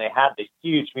Buy when they had the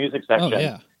huge music section. Oh,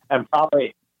 yeah. And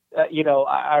probably,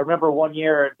 I remember one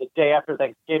year, the day after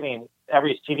Thanksgiving,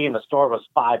 every CD in the store was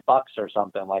 $5 or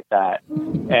something like that.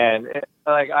 And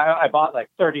I bought like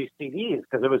 30 CDs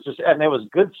because it was and it was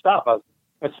good stuff. I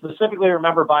specifically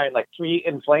remember buying like 3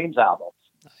 In Flames albums.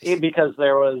 Nice. Because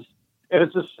it was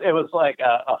like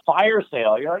a fire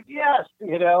sale. You're like, yes,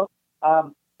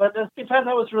 but at the time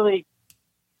that was really,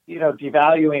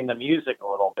 devaluing the music a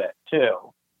little bit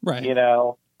too. Right.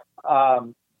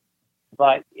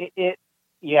 But it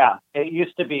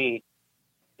used to be,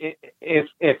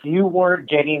 if you weren't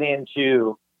getting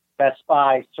into Best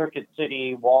Buy, Circuit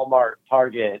City, Walmart,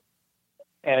 Target,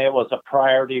 and it was a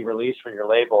priority release for your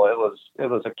label, it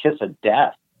was a kiss of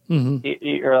death. Mm-hmm.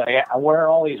 You're like, where are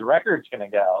all these records going to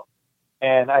go?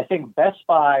 And I think Best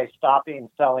Buy stopping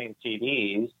selling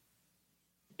CDs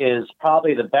is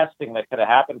probably the best thing that could have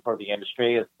happened for the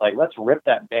industry. It's like, let's rip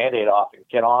that Band-Aid off and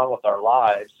get on with our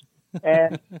lives.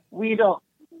 And we don't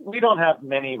have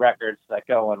many records that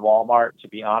go in Walmart, to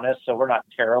be honest, so we're not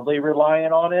terribly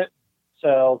reliant on it.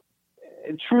 So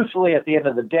truthfully, at the end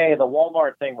of the day, the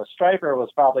Walmart thing with Striper was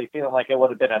probably feeling like it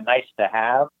would have been a nice to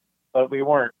have, but we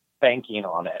weren't banking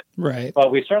on it. Right.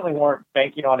 But we certainly weren't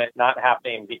banking on it not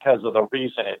happening because of the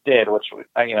reason it did, which,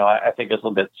 I think is a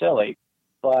little bit silly.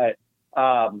 But,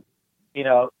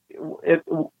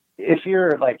 if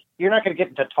you're like, you're not going to get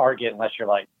into Target unless you're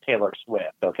like Taylor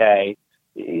Swift, okay?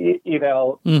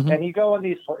 Mm-hmm. And you go in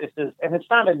these places and it's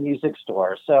not a music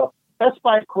store. So Best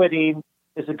Buy quitting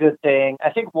is a good thing.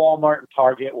 I think Walmart and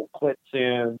Target will quit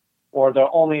soon, or they'll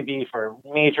only be for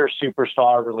major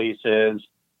superstar releases.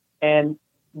 And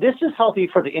this is healthy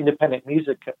for the independent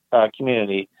music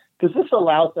community, because this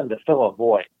allows them to fill a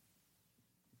void,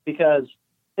 because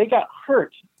they got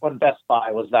hurt when Best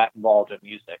Buy was that involved in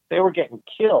music. They were getting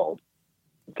killed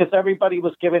because everybody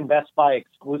was giving Best Buy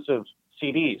exclusive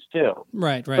CDs too.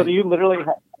 Right. So you literally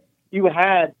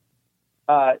had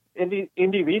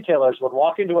indie retailers would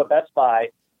walk into a Best Buy,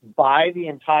 buy the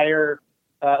entire,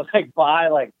 buy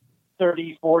like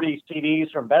 30, 40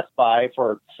 CDs from Best Buy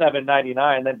for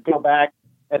 $7.99, then go back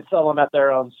and sell them at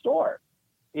their own store,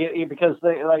 because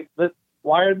they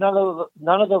why are none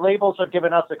of the labels are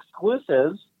giving us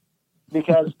exclusives?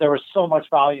 Because there was so much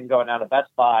volume going out of Best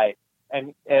Buy,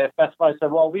 and if Best Buy said,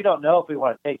 "Well, we don't know if we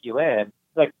want to take you in,"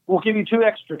 like, we'll give you 2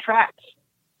 extra tracks,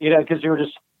 because you were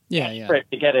just desperate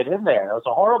to get it in there. It was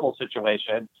a horrible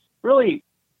situation. Really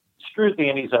screwed the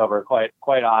indies over,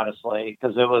 quite honestly,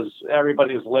 because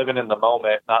everybody was living in the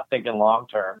moment, not thinking long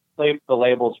term. The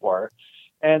labels were,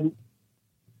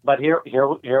 but here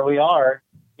we are,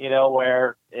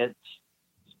 where it's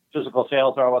physical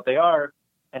sales are what they are,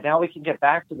 and now we can get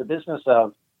back to the business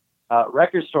of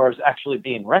record stores actually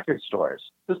being record stores.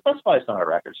 Because Best Buy's not a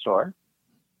record store.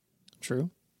 True.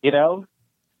 And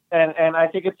I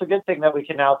think it's a good thing that we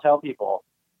can now tell people,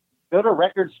 go to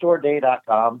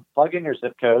recordstoreday.com, plug in your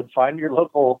zip code, find your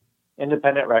local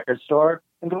independent record store,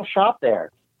 and go shop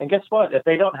there. And guess what? If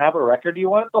they don't have a record you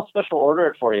want, they'll special order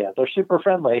it for you. They're super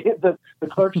friendly. The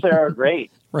clerks there are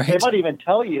great. Right. They might even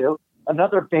tell you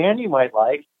another band you might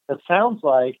like that sounds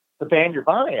like the band you're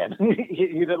buying.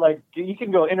 You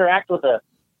can go interact with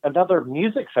another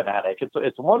music fanatic.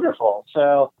 It's wonderful.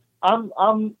 So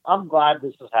I'm glad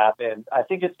this has happened. I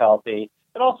think it's healthy.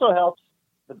 It also helps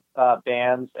the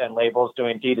bands and labels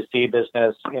doing D2C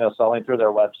business, selling through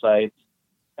their websites.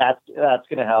 That's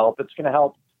going to help. It's going to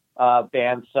help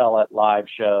bands sell at live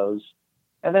shows.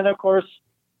 And then, of course,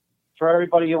 for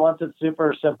everybody who wants it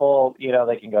super simple,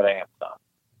 they can go to Amazon.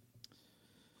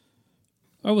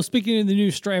 All right, well, speaking of the new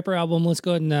Stryper album, let's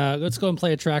go ahead and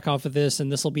play a track off of this,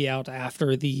 and this will be out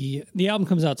after the album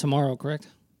comes out tomorrow, correct?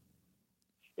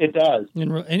 It does.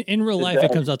 In real life,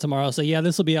 it comes out tomorrow. So yeah,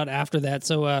 this will be out after that.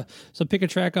 So pick a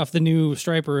track off the new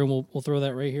Stryper, and we'll throw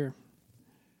that right here.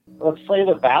 Let's play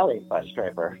The Valley by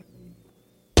Stryper.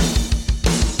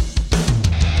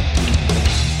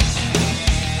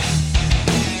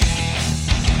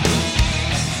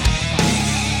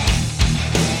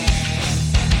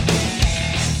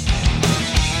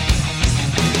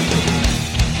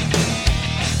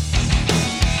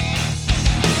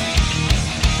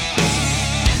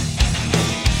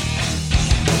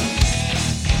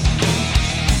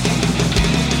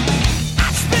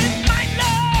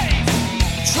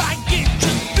 Try get to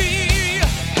be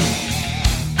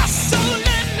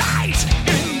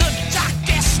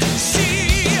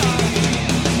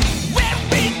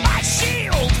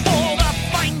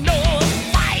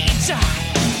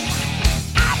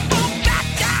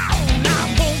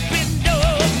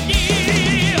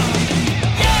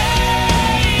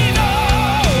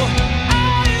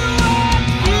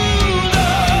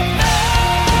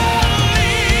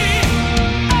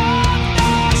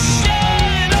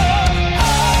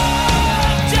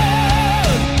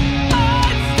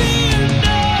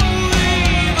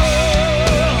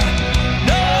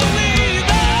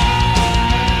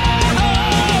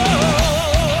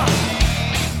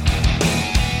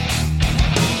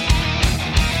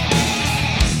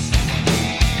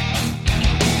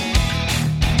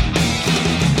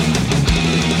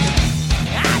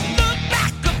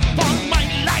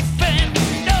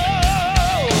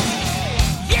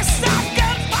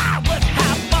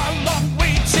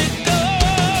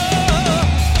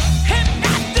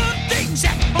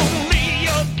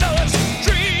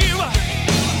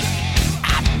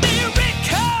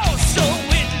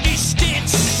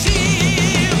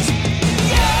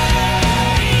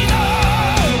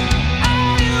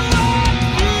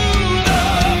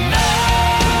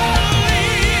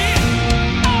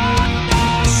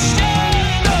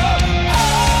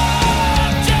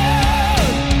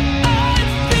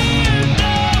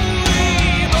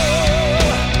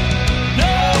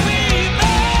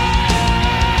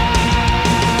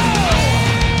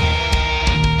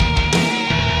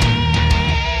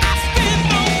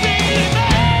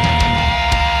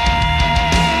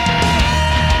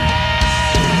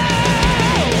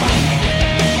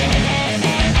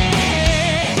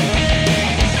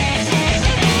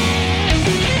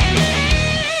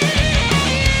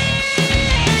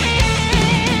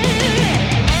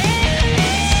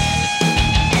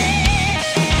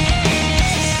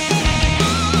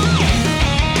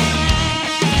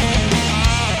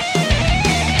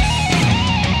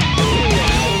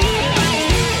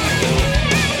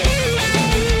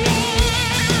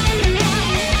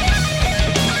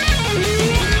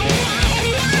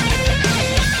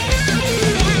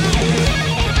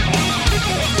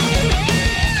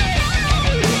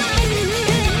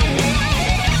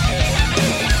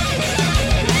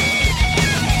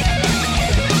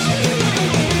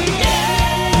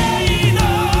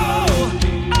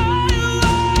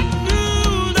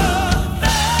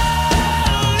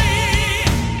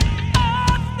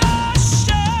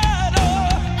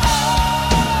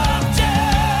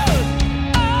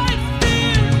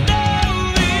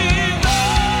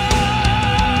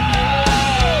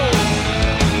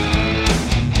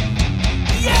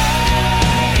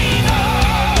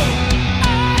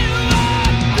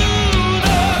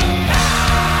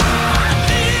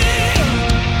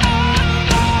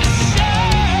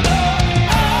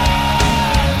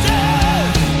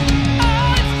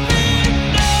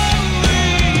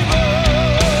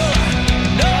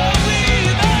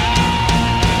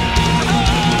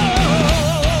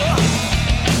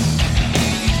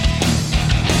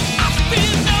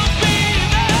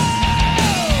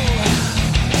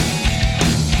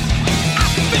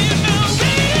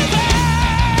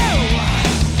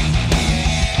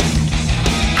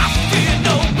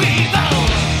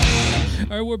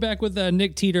back with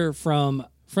Nick Teeter from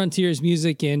Frontiers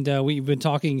Music, and we've been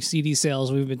talking CD sales.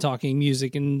 We've been talking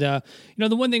music, and the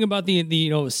one thing about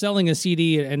the selling a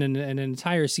CD and an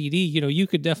entire CD, you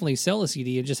could definitely sell a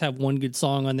CD and just have one good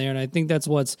song on there, and I think that's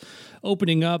what's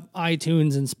opening up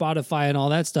iTunes and Spotify and all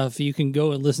that stuff. You can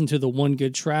go and listen to the one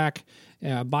good track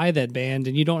by that band,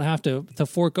 and you don't have to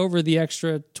fork over the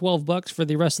extra $12 for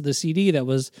the rest of the CD that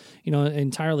was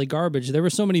entirely garbage. There were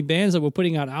so many bands that were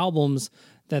putting out albums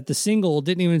that the single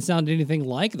didn't even sound anything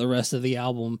like the rest of the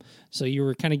album. So you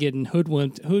were kind of getting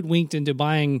hoodwinked into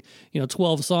buying,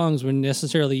 12 songs when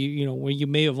necessarily, when you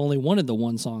may have only wanted the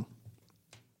one song.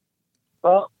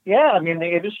 Well, yeah, I mean,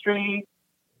 the industry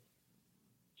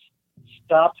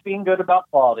stopped being good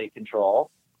about quality control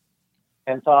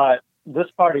and thought this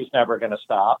party's never going to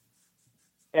stop.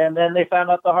 And then they found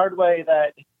out the hard way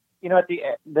that, at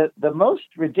the most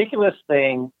ridiculous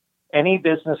thing any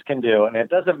business can do, and it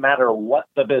doesn't matter what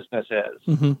the business is,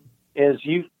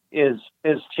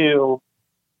 is to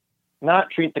not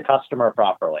treat the customer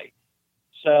properly.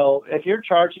 So if you're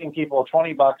charging people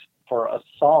 $20 for a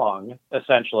song,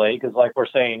 essentially, because like we're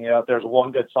saying, if there's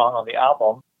one good song on the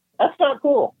album, that's not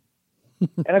cool.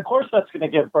 And of course, that's going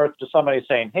to give birth to somebody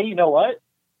saying, hey, you know what?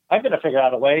 I'm going to figure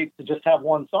out a way to just have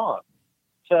one song.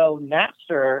 So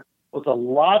Napster was a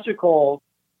logical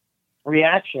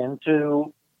reaction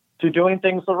to doing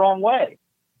things the wrong way.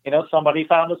 Somebody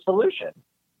found a solution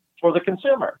for the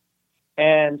consumer.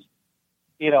 And,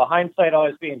 hindsight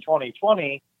always being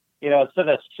 2020, instead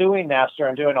of suing Napster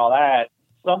and doing all that,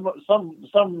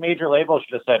 some major labels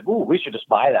should have said, ooh, we should just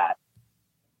buy that,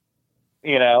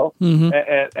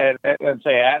 and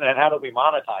say, and how do we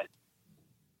monetize?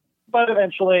 But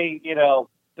eventually,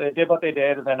 they did what they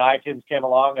did, and then iTunes came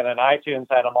along, and then iTunes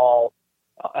had them all,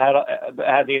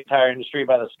 had the entire industry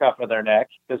by the scruff of their neck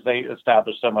because they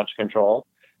established so much control.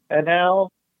 And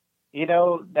now,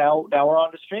 now we're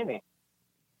on to streaming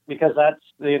because that's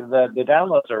the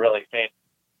downloads are really fading.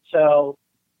 So,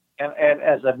 and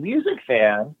as a music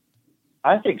fan,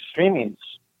 I think streaming's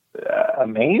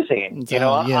amazing.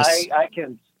 Yes. I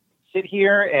can sit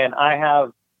here and I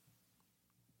have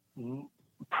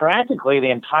practically the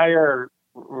entire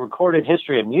recorded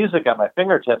history of music at my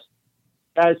fingertips.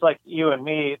 Guys like you and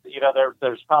me,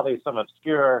 there's probably some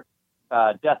obscure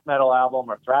death metal album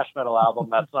or thrash metal album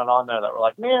that's not on there that we're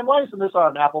like, man, why isn't this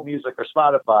on Apple Music or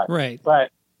Spotify? Right.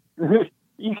 But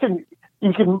you can,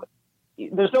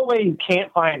 there's no way you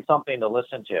can't find something to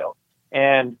listen to.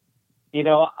 And,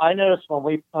 I noticed when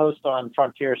we post on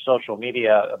Frontier social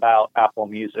media about Apple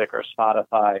Music or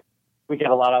Spotify, we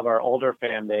get a lot of our older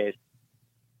fan base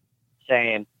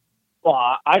saying,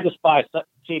 well, I just buy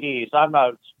CDs. I'm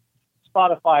not...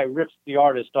 Spotify rips the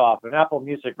artist off and Apple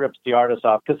Music rips the artist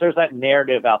off because there's that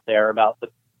narrative out there about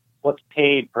what's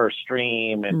paid per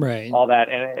stream and all that.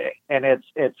 And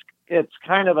it's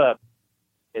kind of a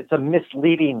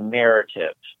misleading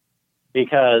narrative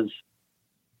because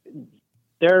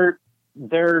they're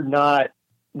not,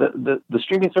 the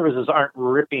streaming services aren't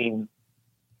ripping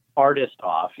artists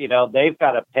off. They've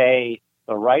got to pay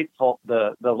the rights,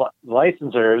 the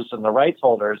licensors and the rights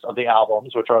holders of the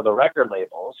albums, which are the record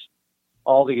labels,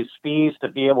 all these fees to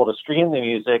be able to stream the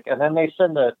music, and then they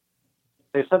send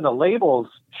the labels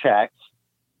checks,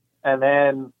 and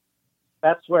then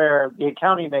that's where the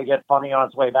accounting may get funny on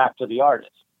its way back to the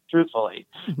artist, truthfully.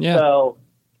 Yeah. So,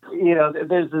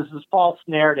 there's this false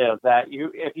narrative that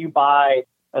if you buy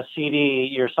a CD,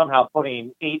 you're somehow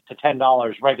putting $8 to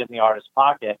 $10 right in the artist's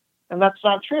pocket, and that's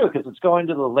not true because it's going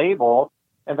to the label,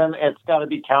 and then it's got to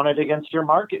be counted against your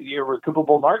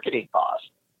recoupable marketing cost.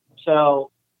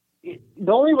 So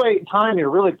the only time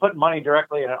you're really putting money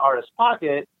directly in an artist's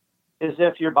pocket is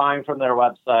if you're buying from their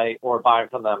website or buying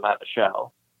from them at a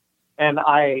show. And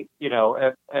I,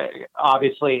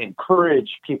 obviously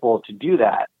encourage people to do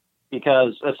that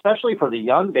because especially for the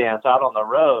young bands out on the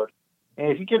road,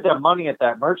 and if you give them money at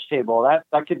that merch table,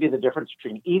 that could be the difference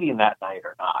between eating that night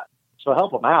or not. So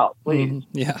help them out, please.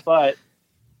 Yeah. But,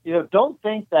 don't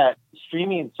think that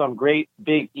streaming is some great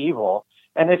big evil.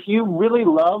 And if you really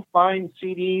love buying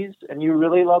CDs and you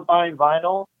really love buying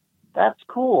vinyl, that's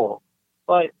cool.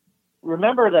 But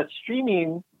remember that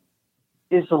streaming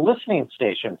is a listening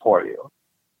station for you.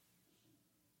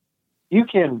 You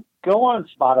can go on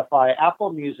Spotify,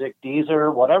 Apple Music,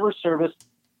 Deezer, whatever service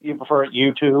you prefer,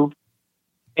 YouTube,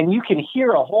 and you can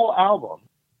hear a whole album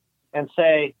and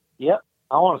say, yep,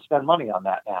 I want to spend money on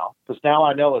that now because now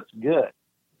I know it's good.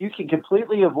 You can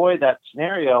completely avoid that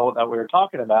scenario that we were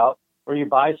talking about where you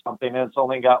buy something and it's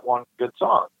only got one good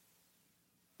song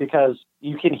because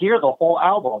you can hear the whole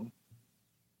album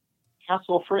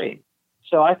hassle free.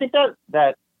 So I think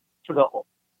that for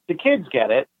the kids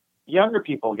get it, younger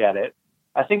people get it.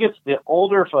 I think it's the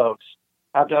older folks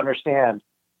have to understand,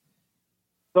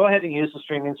 go ahead and use the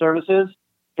streaming services,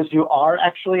 because you are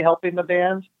actually helping the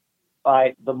bands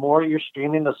by the more you're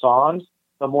streaming the songs,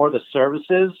 the more the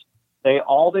services, they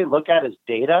look at is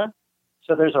data.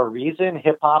 So there's a reason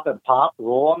hip hop and pop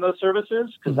rule on those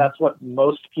services, because that's what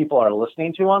most people are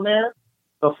listening to on there.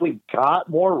 So if we got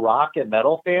more rock and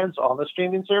metal fans on the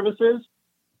streaming services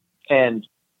and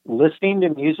listening to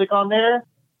music on there,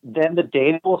 then the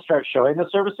data will start showing the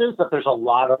services that there's a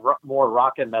lot of more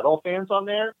rock and metal fans on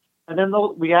there. And then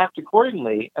they'll react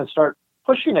accordingly and start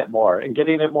pushing it more and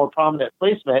getting it more prominent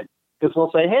placement, because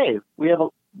we'll say, hey,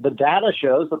 the data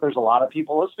shows that there's a lot of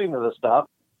people listening to this stuff,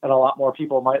 and a lot more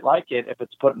people might like it if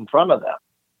it's put in front of them.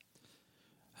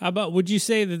 How about, would you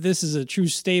say that this is a true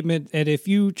statement, that if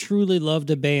you truly loved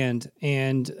a band,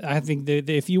 and I think that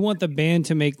if you want the band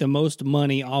to make the most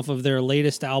money off of their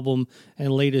latest album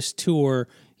and latest tour,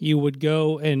 you would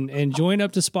go and join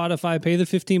up to Spotify, pay the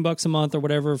 $15 a month or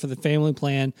whatever for the family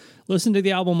plan, listen to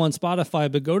the album on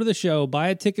Spotify, but go to the show, buy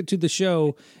a ticket to the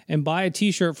show, and buy a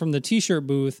T-shirt from the T-shirt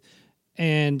booth,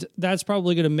 and that's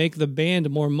probably going to make the band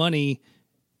more money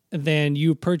than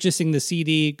you purchasing the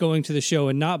CD, going to the show,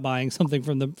 and not buying something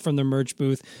from the merch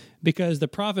booth, because the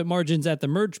profit margins at the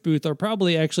merch booth are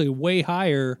probably actually way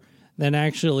higher than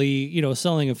actually,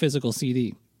 selling a physical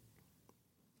CD.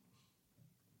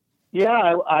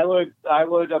 Yeah, I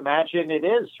would imagine it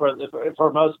is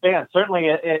for most bands. Certainly,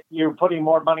 you're putting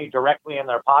more money directly in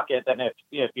their pocket than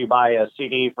if you buy a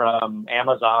CD from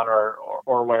Amazon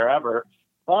or wherever.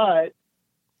 But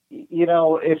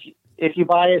if you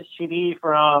buy a CD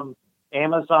from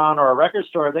Amazon or a record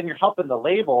store, then you're helping the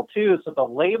label too, so the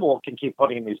label can keep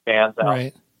putting these bands out.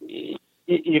 Right.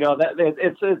 There's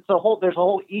a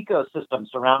whole ecosystem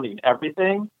surrounding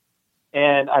everything,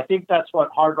 and I think that's what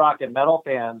hard rock and metal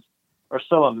fans are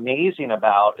so amazing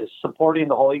about, is supporting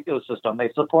the whole ecosystem.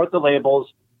 They support the labels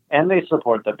and they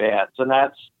support the bands, and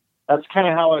that's kind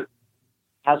of how it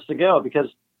has to go, because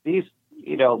these,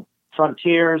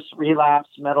 Frontiers, Relapse,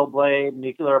 Metal Blade,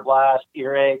 Nuclear Blast,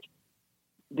 Earache,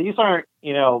 these aren't,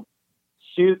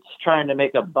 suits trying to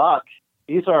make a buck.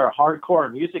 These are hardcore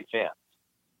music fans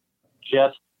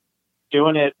just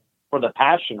doing it for the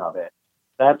passion of it.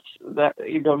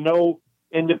 No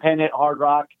independent hard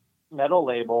rock metal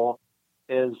label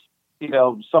is,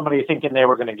 somebody thinking they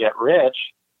were going to get rich.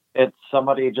 It's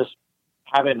somebody just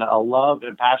having a love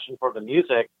and passion for the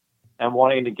music and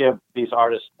wanting to give these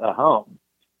artists a home.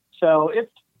 So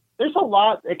there's a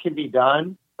lot that can be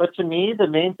done, but to me, the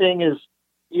main thing is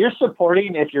you're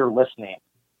supporting if you're listening.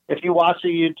 If you watch a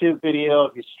YouTube video,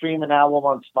 if you stream an album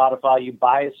on Spotify, you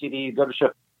buy a CD, you go to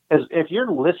show. If you're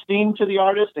listening to the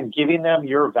artist and giving them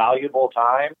your valuable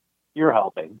time, you're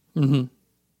helping. Mm-hmm.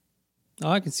 Oh,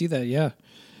 I can see that. Yeah.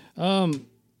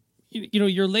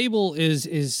 Your label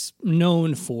is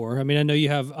known for, I know you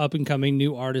have up and coming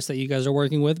new artists that you guys are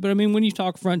working with, but when you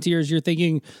talk Frontiers, you're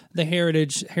thinking the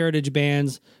heritage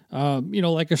bands,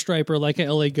 like a Striper, like a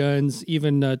LA Guns,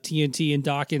 even TNT and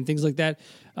Dokken, things like that.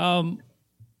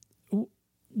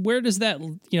 Where does that,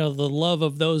 the love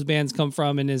of those bands come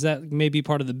from? And is that maybe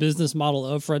part of the business model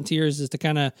of Frontiers, is to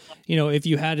kind of, if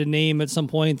you had a name at some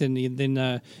point, then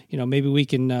maybe we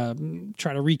can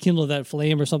try to rekindle that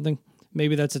flame or something?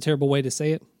 Maybe that's a terrible way to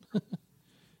say it.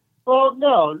 Well,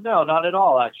 no, not at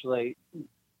all, actually.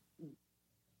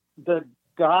 The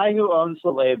guy who owns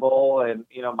the label and,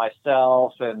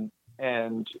 myself and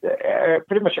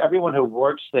pretty much everyone who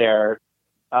works there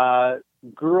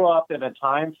grew up in a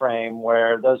time frame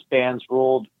where those bands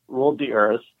ruled the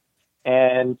earth.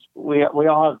 And we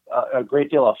all have a great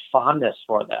deal of fondness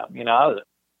for them.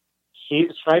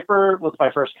 Striper was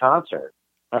my first concert,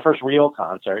 my first real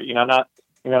concert, not,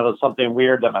 something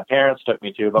weird that my parents took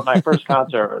me to, but my first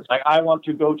concert was like, I want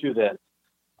to go to this.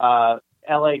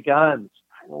 LA Guns.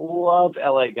 I love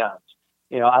LA Guns.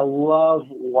 I love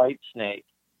Whitesnake.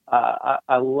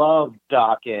 I love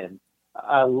Dokken.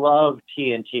 I love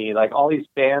TNT. Like all these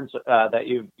bands that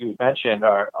you mentioned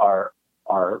are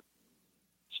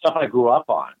stuff I grew up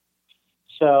on.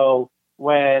 So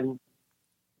when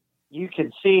you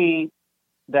can see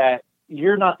that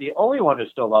you're not the only one who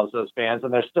still loves those bands,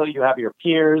 and you have your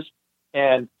peers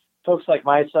and folks like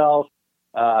myself.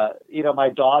 My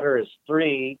daughter is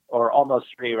 3, or almost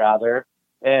 3 rather,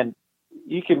 and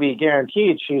you can be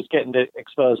guaranteed she's getting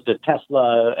exposed to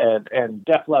Tesla and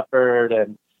Def Leppard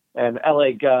and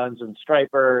LA Guns and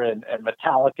Striper and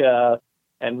Metallica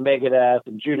and Megadeth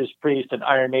and Judas Priest and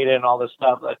Iron Maiden and all this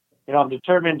stuff. But, I'm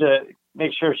determined to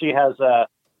make sure she has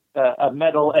a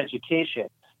metal education.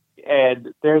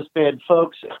 And there's been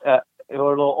folks are a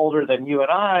little older than you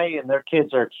and I, and their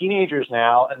kids are teenagers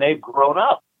now, and they've grown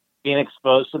up being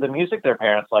exposed to the music their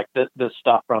parents like, this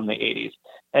stuff from the 80s.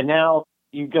 And now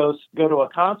you go to a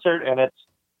concert, and it's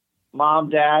mom,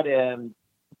 dad, and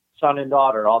son and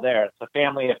daughter all there. It's a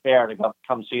family affair to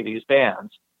come see these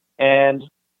bands. And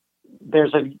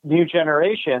there's a new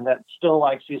generation that still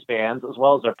likes these bands as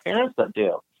well as their parents that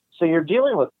do. So you're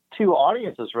dealing with two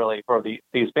audiences really for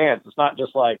these bands. It's not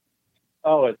just like,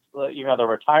 oh, it's, the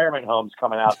retirement homes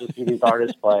coming out to see these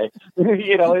artists play.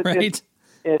 Right.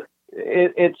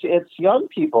 It's young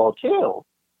people too,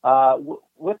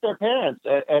 with their parents.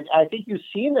 And I think you've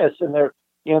seen this in their,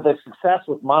 the success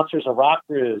with Monsters of Rock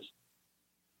Cruise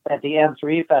at the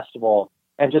M3 Festival,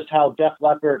 and just how Def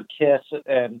Leppard, Kiss,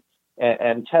 and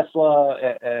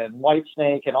Tesla and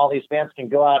Whitesnake and all these bands can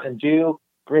go out and do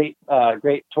great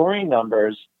touring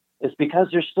numbers, is because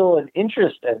there's still an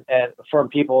interest from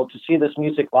people to see this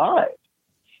music live.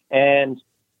 And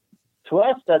to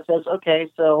us, that says,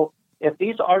 okay, so if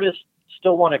these artists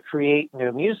still want to create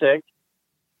new music,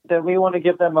 then we want to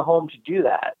give them a home to do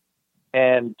that,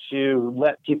 and to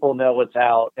let people know what's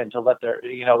out, and to let their,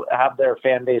 have their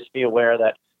fan base be aware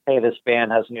that, hey, this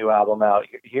band has a new album out.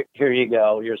 Here you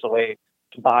go. Here's a way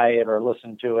to buy it or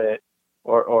listen to it,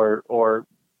 or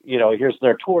here's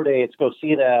their tour dates. Go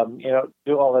see them.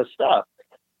 Do all this stuff.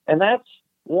 And that's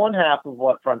one half of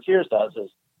what Frontiers does, is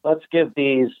let's give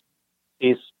these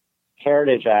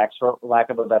heritage acts, for lack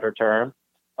of a better term,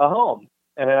 a home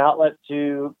and an outlet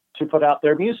to put out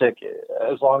their music,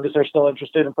 as long as they're still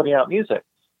interested in putting out music.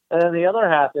 And then the other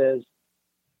half is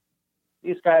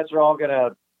these guys are all going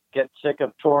to get sick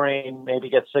of touring,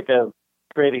 maybe get sick of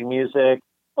creating music.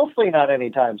 Hopefully not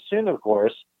anytime soon, of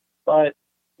course, but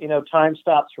time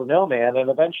stops for no man, and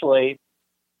eventually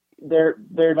they're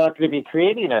not going to be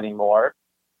creating anymore.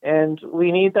 And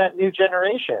we need that new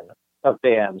generation of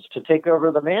bands to take over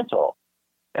the mantle.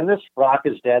 And this rock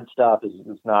is dead stuff is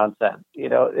nonsense.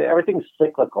 Everything's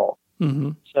cyclical.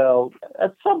 Mm-hmm. So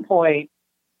at some point,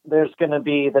 there's going to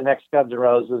be the next Guns N'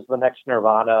 Roses, the next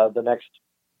Nirvana, the next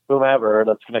whomever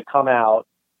that's going to come out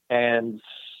and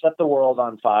set the world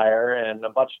on fire, and a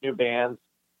bunch of new bands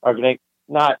are going to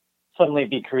not suddenly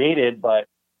be created, but,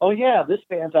 oh yeah, this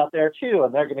band's out there too,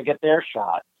 and they're going to get their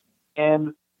shot.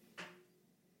 And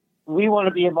we want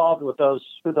to be involved with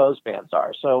who those bands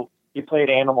are. So you played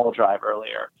Animal Drive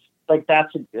earlier. Like,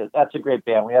 that's a great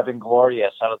band. We have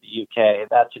Inglorious out of the UK.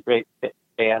 That's a great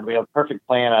band. We have Perfect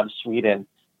Plan out of Sweden.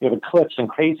 We have Eclipse and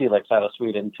Crazy Licks out of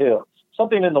Sweden too.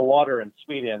 Something in the water in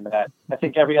Sweden that I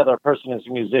think every other person is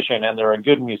a musician, and they're a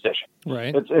good musician.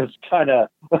 Right. It's kind of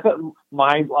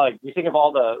like you think of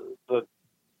all the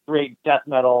great death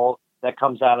metal that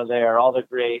comes out of there, all the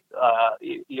great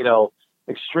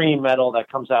extreme metal that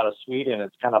comes out of Sweden.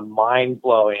 It's kind of mind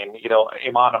blowing.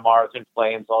 Amon Amarth and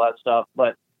Flames, all that stuff.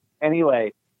 But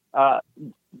anyway,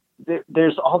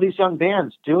 there's all these young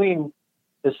bands doing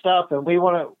this stuff, and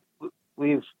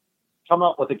we've come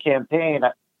up with a campaign.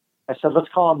 I said, let's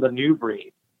call them the new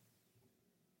breed,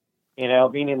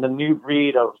 meaning the new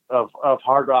breed of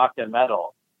hard rock and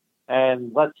metal.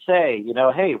 And let's say,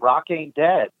 hey, rock ain't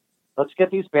dead. Let's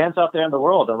get these bands out there in the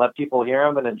world and let people hear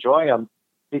them and enjoy them,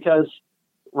 because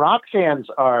rock fans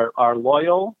are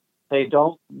loyal. They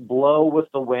don't blow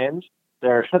with the wind.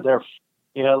 We're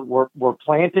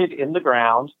planted in the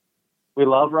ground. We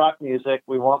love rock music.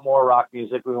 We want more rock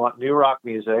music. We want new rock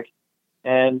music.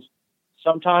 And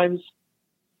sometimes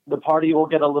the party will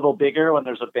get a little bigger when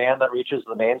there's a band that reaches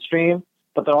the mainstream,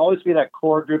 but there'll always be that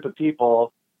core group of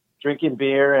people drinking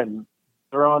beer and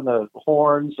throwing the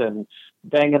horns and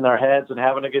banging their heads and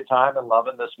having a good time and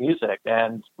loving this music.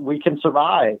 And we can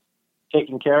survive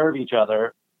taking care of each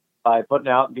other by putting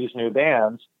out these new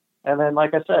bands. And then,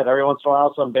 like I said, every once in a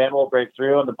while, some band will break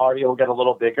through and the party will get a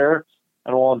little bigger,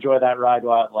 and we'll enjoy that ride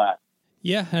while it lasts.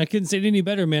 Yeah, I couldn't say it any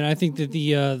better, man. I think that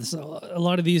a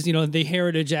lot of these, the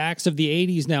heritage acts of the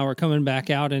 80s now are coming back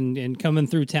out and coming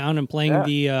through town and playing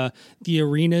the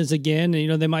arenas again.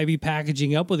 And, they might be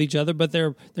packaging up with each other, but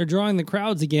they're drawing the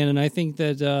crowds again. And I think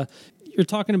that you're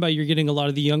talking about, you're getting a lot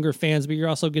of the younger fans, but you're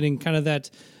also getting kind of that,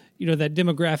 that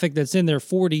demographic that's in their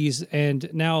 40s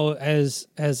and now has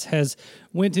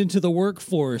went into the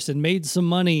workforce and made some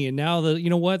money, and now they're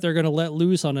going to let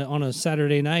loose on a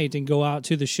Saturday night and go out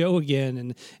to the show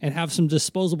again and have some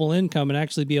disposable income and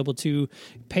actually be able to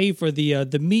pay for the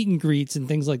meet and greets and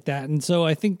things like that. And so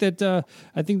I think that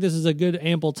this is a good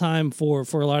ample time for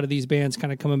a lot of these bands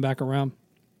kind of coming back around.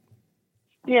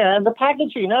 Yeah, and the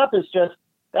packaging up is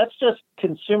that's just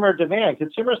consumer demand.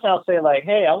 Consumers now say, like,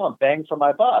 hey, I want bang for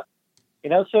my buck.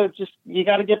 So you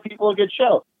got to give people a good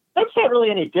show. that's not really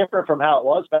any different from how it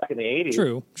was back in the 80s.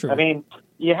 True. I mean,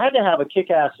 you had to have a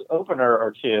kick-ass opener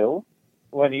or two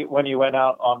when you went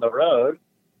out on the road,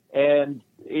 and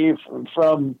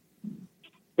from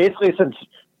basically since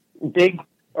big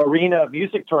arena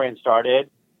music touring started,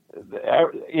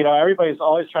 everybody's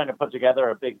always trying to put together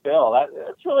a big bill.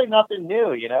 It's really nothing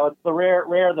new. It's the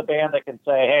rare the band that can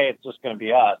say, "Hey, it's just going to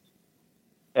be us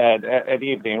at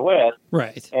evening with."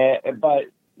 Right. But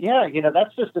yeah,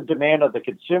 that's just a demand of the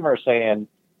consumer saying,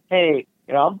 "Hey,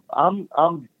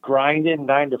 I'm grinding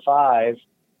 9 to 5.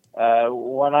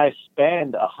 When I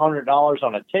spend $100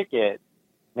 on a ticket,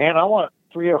 man, I want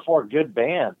 3 or 4 good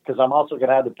bands because I'm also going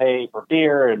to have to pay for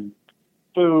beer and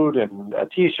food and a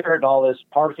T-shirt and all this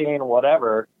parking and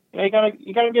whatever." You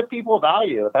gotta give people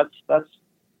value. That's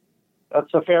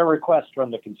a fair request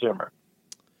from the consumer.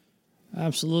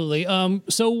 Absolutely.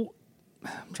 So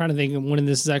I'm trying to think of when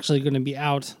this is actually going to be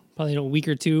out. Probably in a week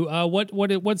or two.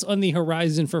 What's on the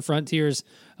horizon for Frontiers?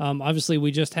 Obviously,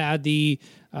 we just had the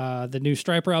new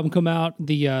Stryper album come out.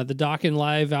 The Dokken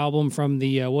live album from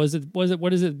the what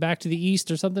is it? Back to the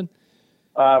East or something?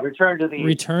 Return to the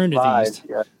East.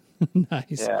 Yeah.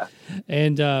 Nice. Yeah.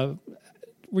 And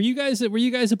were you guys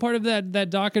a part of that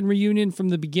Dokken reunion from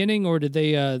the beginning, or did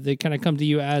they kind of come to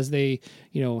you as they,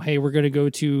 hey, we're going to go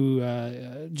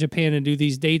to Japan and do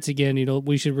these dates again?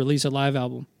 We should release a live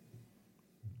album.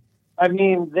 I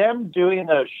mean, them doing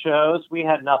those shows, we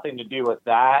had nothing to do with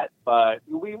that, but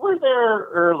we were there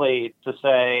early to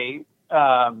say,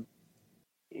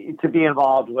 to be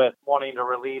involved with wanting to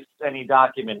release any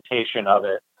documentation of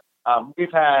it.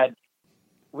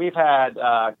 We've had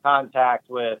contact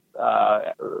with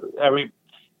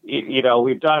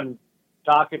we've done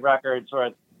Dokken records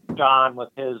with John with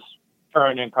his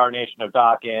current incarnation of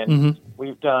Dokken. Mm-hmm.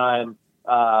 We've done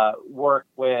work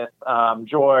with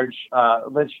George,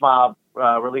 Lynch Mob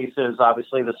releases,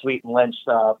 obviously the Sweet and Lynch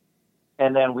stuff.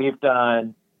 And then we've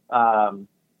done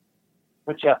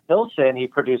with Jeff Pilson. He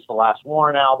produced the last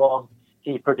Warren album.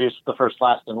 He produced the first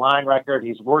Last in Line record.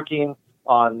 He's working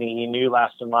on the new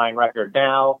Last in Line record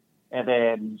now. And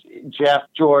then Jeff,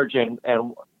 George, and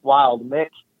Wild Mick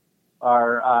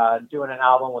are doing an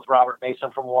album with Robert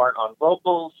Mason from Warrant on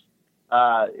vocals.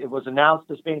 It was announced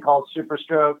as being called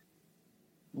Superstroke.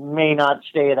 May not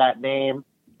stay that name,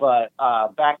 but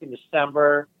back in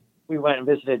December, we went and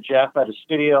visited Jeff at a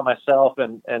studio, myself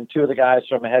and 2 of the guys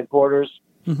from headquarters.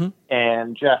 Mm-hmm.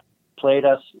 And Jeff played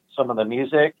us some of the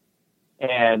music.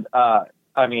 And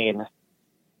I mean,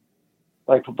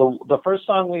 like the first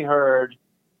song we heard,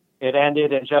 it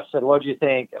ended and Jeff said, "What'd you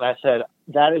think?" And I said,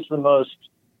 "That is the most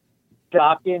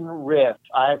Dokken riff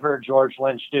I've heard George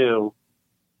Lynch do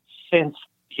since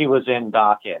he was in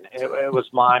Dokken." It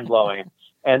was mind blowing.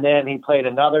 And then he played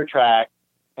another track,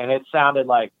 and it sounded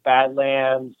like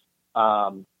Badlands,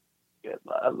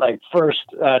 like first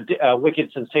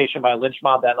Wicked Sensation by Lynch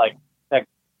Mob.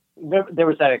 There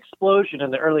was that explosion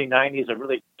in the early '90s of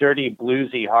really dirty,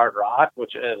 bluesy hard rock,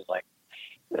 which is like,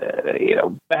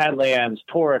 Badlands,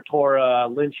 Tora Tora,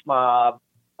 Lynch Mob,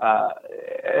 a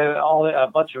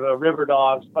bunch of River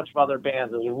Dogs, a bunch of other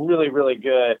bands. It was really, really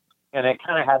good, and it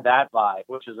kind of had that vibe,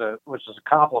 which is a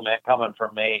compliment coming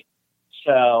from me.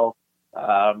 So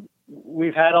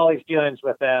we've had all these dealings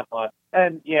with them,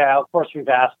 and yeah, of course we've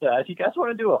asked if you guys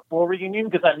want to do a full reunion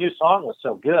because that new song was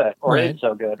so good, or right. Is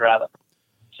so good rather.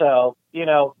 So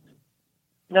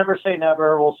never say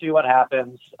never. We'll see what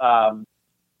happens.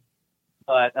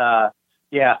 But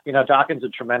yeah, Dokken's a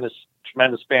tremendous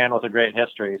band with a great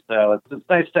history. So it's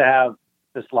nice to have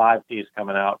this live piece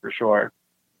coming out for sure.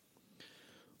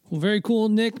 Well, very cool,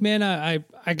 Nick. Man, I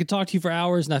could talk to you for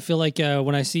hours, and I feel like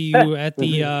when I see you at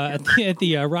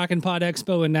the Rock and Pod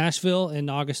Expo in Nashville in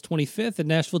August 25th in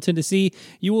Nashville, Tennessee,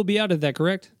 you will be out at that,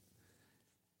 correct?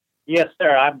 Yes, sir.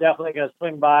 I'm definitely going to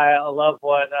swing by. I love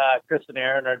what Chris and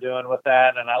Aaron are doing with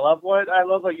that, and I love what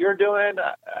you're doing.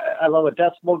 I love what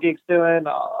Decibel Geek's doing.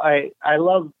 I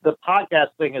love the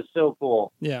podcast thing. Is so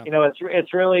cool. Yeah,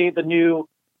 it's really the new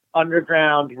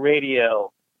underground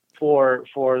radio for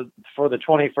the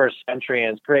 21st century,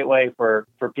 and it's a great way for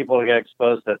people to get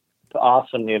exposed to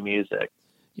awesome new music.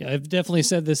 Yeah, I've definitely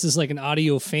said this is like an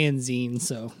audio fanzine,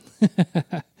 so.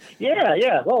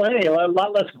 Yeah. Well, anyway, a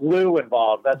lot less glue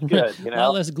involved. That's good, A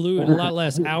lot less glue and a lot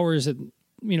less hours at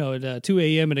 2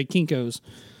 a.m. at a Kinko's.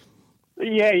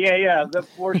 Yeah,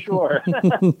 for sure.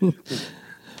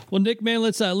 Well, Nick, man,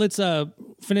 let's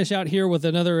finish out here with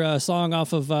another song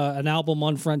off of an album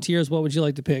on Frontiers. What would you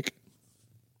like to pick?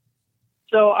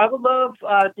 So I would love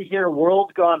to hear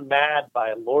World Gone Mad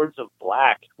by Lords of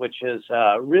Black, which is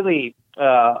really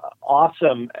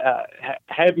awesome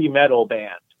heavy metal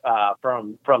band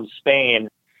from Spain.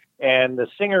 And the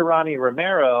singer Ronnie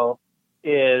Romero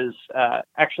is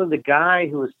actually the guy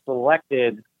who was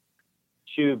selected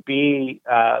to be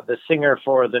the singer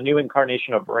for the new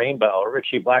incarnation of Rainbow.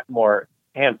 Richie Blackmore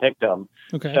handpicked him.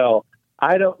 Okay. So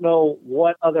I don't know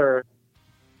what other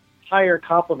higher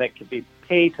compliment could be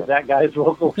paid to that guy's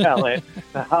vocal talent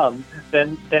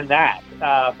than that.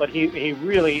 But he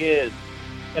really is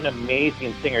an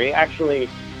amazing singer. He actually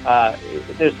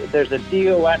there's a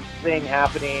DOS thing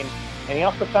happening, and he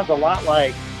also sounds a lot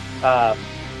like.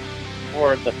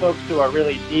 For the folks who are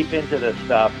really deep into this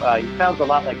stuff, he sounds a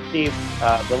lot like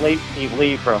the late Steve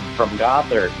Lee from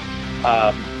Gothard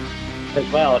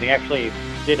as well. And he actually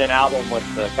did an album with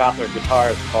the Gothard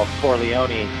guitarist called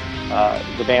Corleone.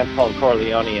 The band's called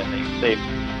Corleone, and they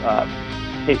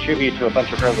pay tribute to a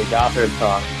bunch of early Gothard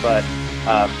songs. But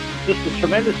just a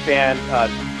tremendous band.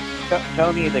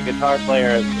 Tony, the guitar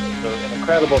player, is an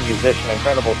incredible musician,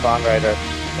 incredible songwriter.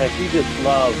 And if you just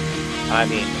love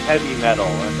heavy metal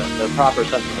and the proper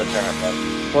sense of the term,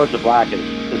 then Lords of Black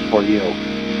is for you.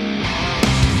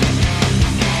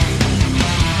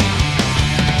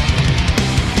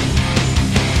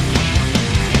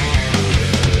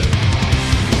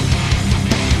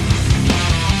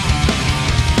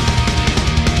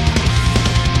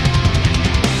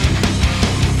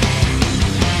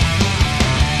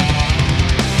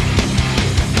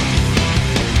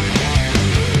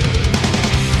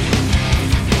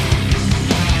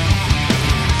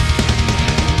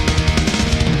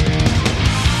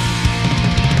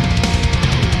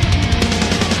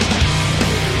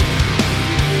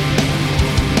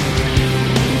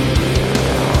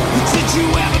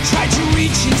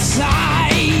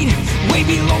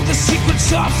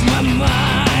 Off my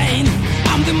mind,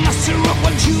 I'm the master of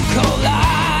what you call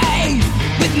life,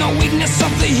 with no weakness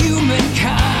of the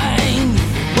humankind.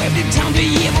 Waved it down, the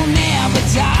evil never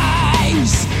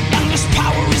dies. Endless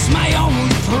power is my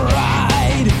only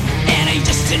pride, and I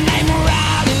just deny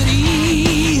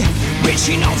morality,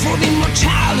 reaching out for the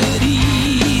immortality.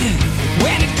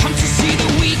 When it comes to see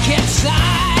the wicked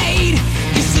side,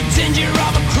 it's the danger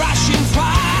of a crashing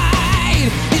fight.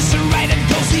 It's the right that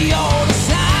goes the other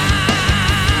side.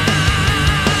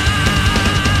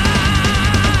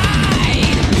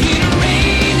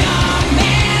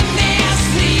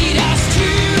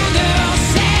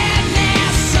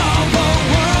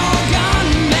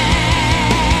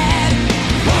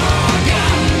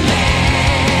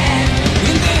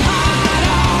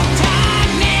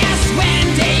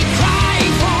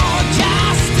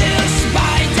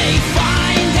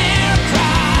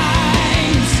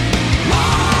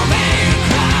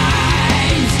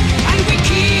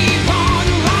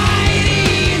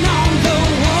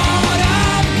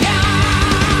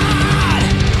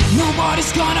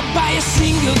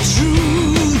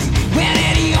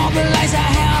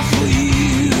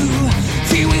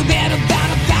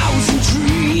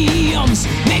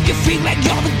 Feel like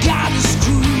you're the god of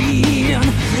screen.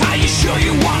 Are you sure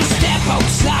you want to step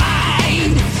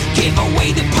outside? Give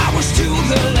away the powers to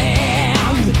the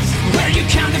land, where you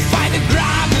can't defy the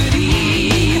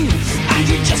gravity, and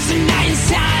you just deny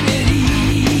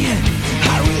insanity.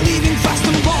 Are we living fast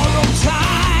on borrowed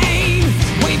time,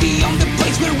 way beyond the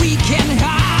place where we can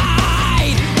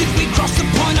hide? Did we cross the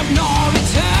point of no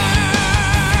return?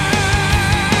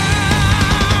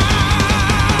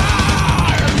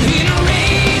 In a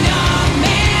rain of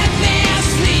madness,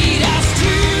 lead us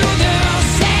to the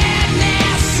sand.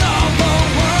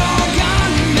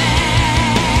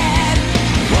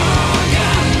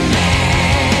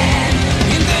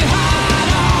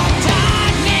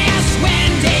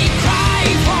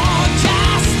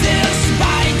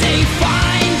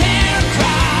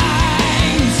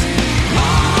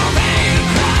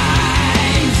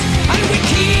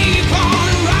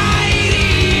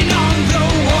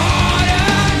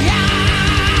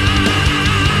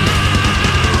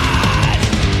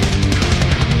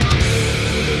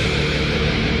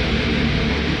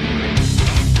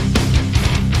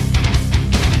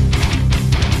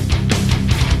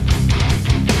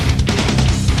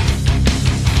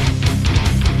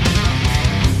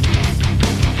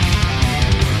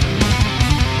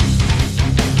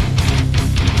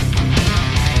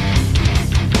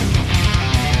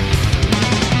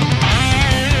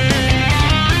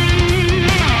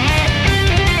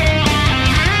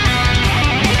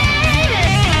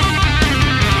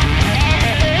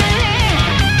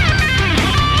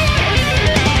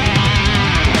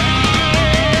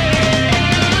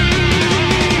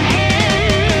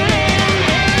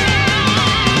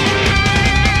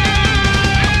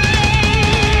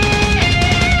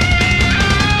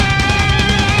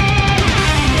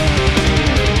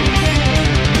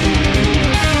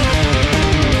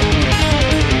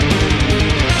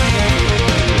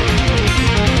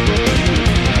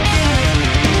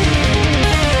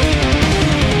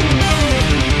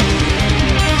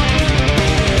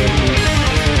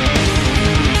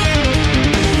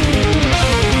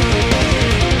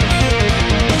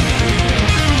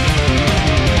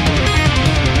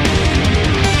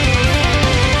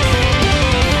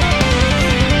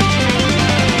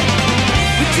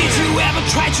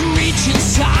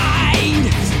 inside,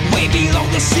 way below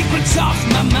the secrets of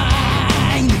my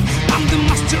mind. I'm the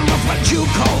master of what you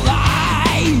call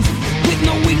life, with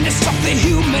no weakness of the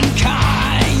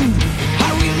humankind.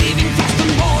 Are we living fast on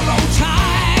borrowed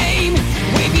time,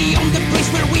 way beyond the place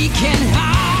where we can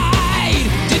hide?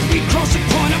 Did we cross the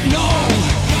point of no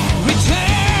return?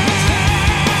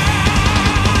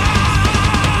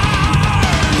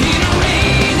 In a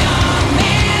rain of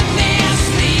madness,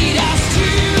 lead us to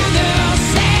the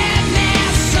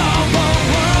sadness of a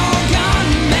world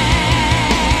gone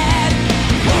mad.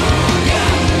 World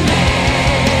gone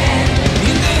mad.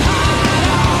 In the heart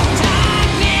of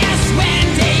darkness, when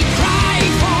they cry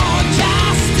for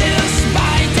justice,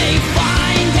 by they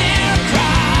find their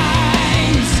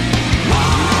crimes,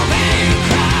 all their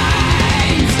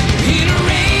crimes. In a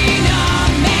rain of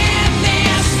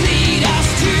madness, lead us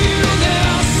to the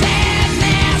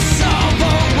sadness of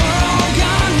a world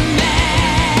gone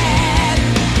mad.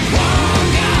 World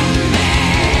gone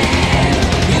mad.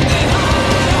 In the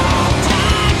heart of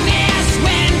darkness,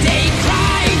 when they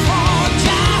cry for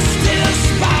justice,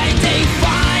 by they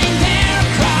find their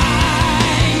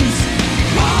crimes,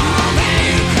 all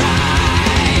their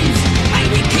crimes. And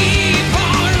we keep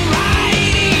on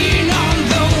riding on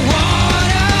the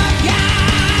water of God.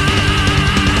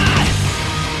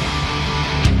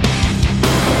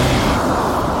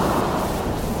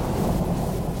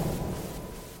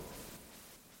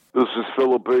 This is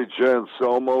Philip H.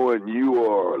 Anselmo, and you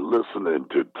are listening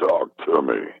to Talk to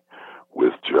Me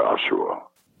with Joshua.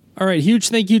 All right, huge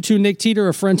thank you to Nick Teeter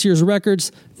of Frontiers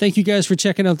Records. Thank you guys for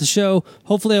checking out the show.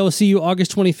 Hopefully I will see you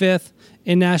August 25th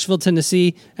in Nashville,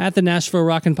 Tennessee at the Nashville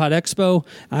Rock and Pod Expo.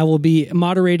 I will be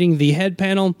moderating the head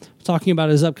panel, talking about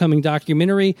his upcoming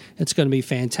documentary. It's going to be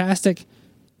fantastic.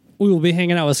 We will be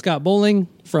hanging out with Scott Bowling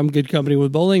from Good Company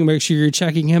with Bowling. Make sure you're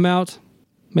checking him out.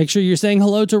 Make sure you're saying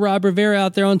hello to Rob Rivera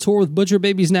out there on tour with Butcher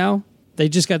Babies now. They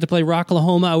just got to play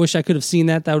Rocklahoma. I wish I could have seen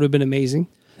that. That would have been amazing.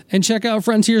 And check out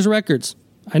Frontiers Records.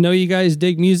 I know you guys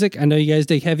dig music. I know you guys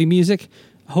dig heavy music.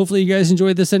 Hopefully you guys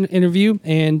enjoyed this interview.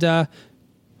 And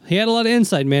he had a lot of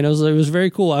insight, man. It was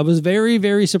very cool. I was very,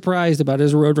 very surprised about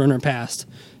his Roadrunner past.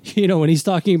 You know, when he's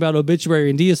talking about Obituary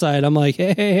and Deicide, I'm like,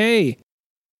 hey.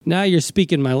 Now you're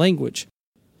speaking my language.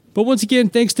 But once again,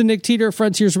 thanks to Nick Teeter at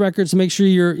Frontiers Records. Make sure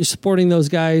you're supporting those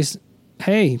guys.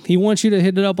 Hey, he wants you to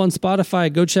hit it up on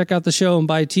Spotify. Go check out the show and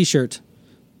buy a t-shirt.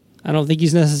 I don't think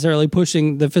he's necessarily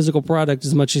pushing the physical product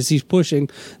as much as he's pushing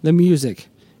the music.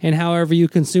 And however you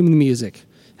consume the music.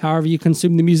 However you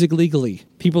consume the music legally.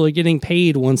 People are getting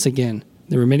paid once again.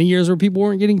 There were many years where people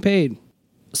weren't getting paid.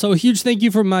 So a huge thank you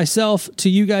from myself to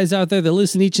you guys out there that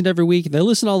listen each and every week. They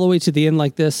listen all the way to the end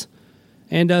like this.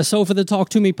 And so for the Talk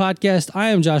To Me podcast, I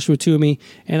am Joshua Toomey,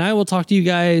 and I will talk to you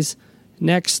guys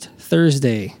next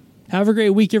Thursday. Have a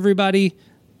great week, everybody.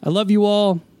 I love you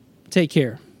all. Take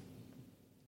care.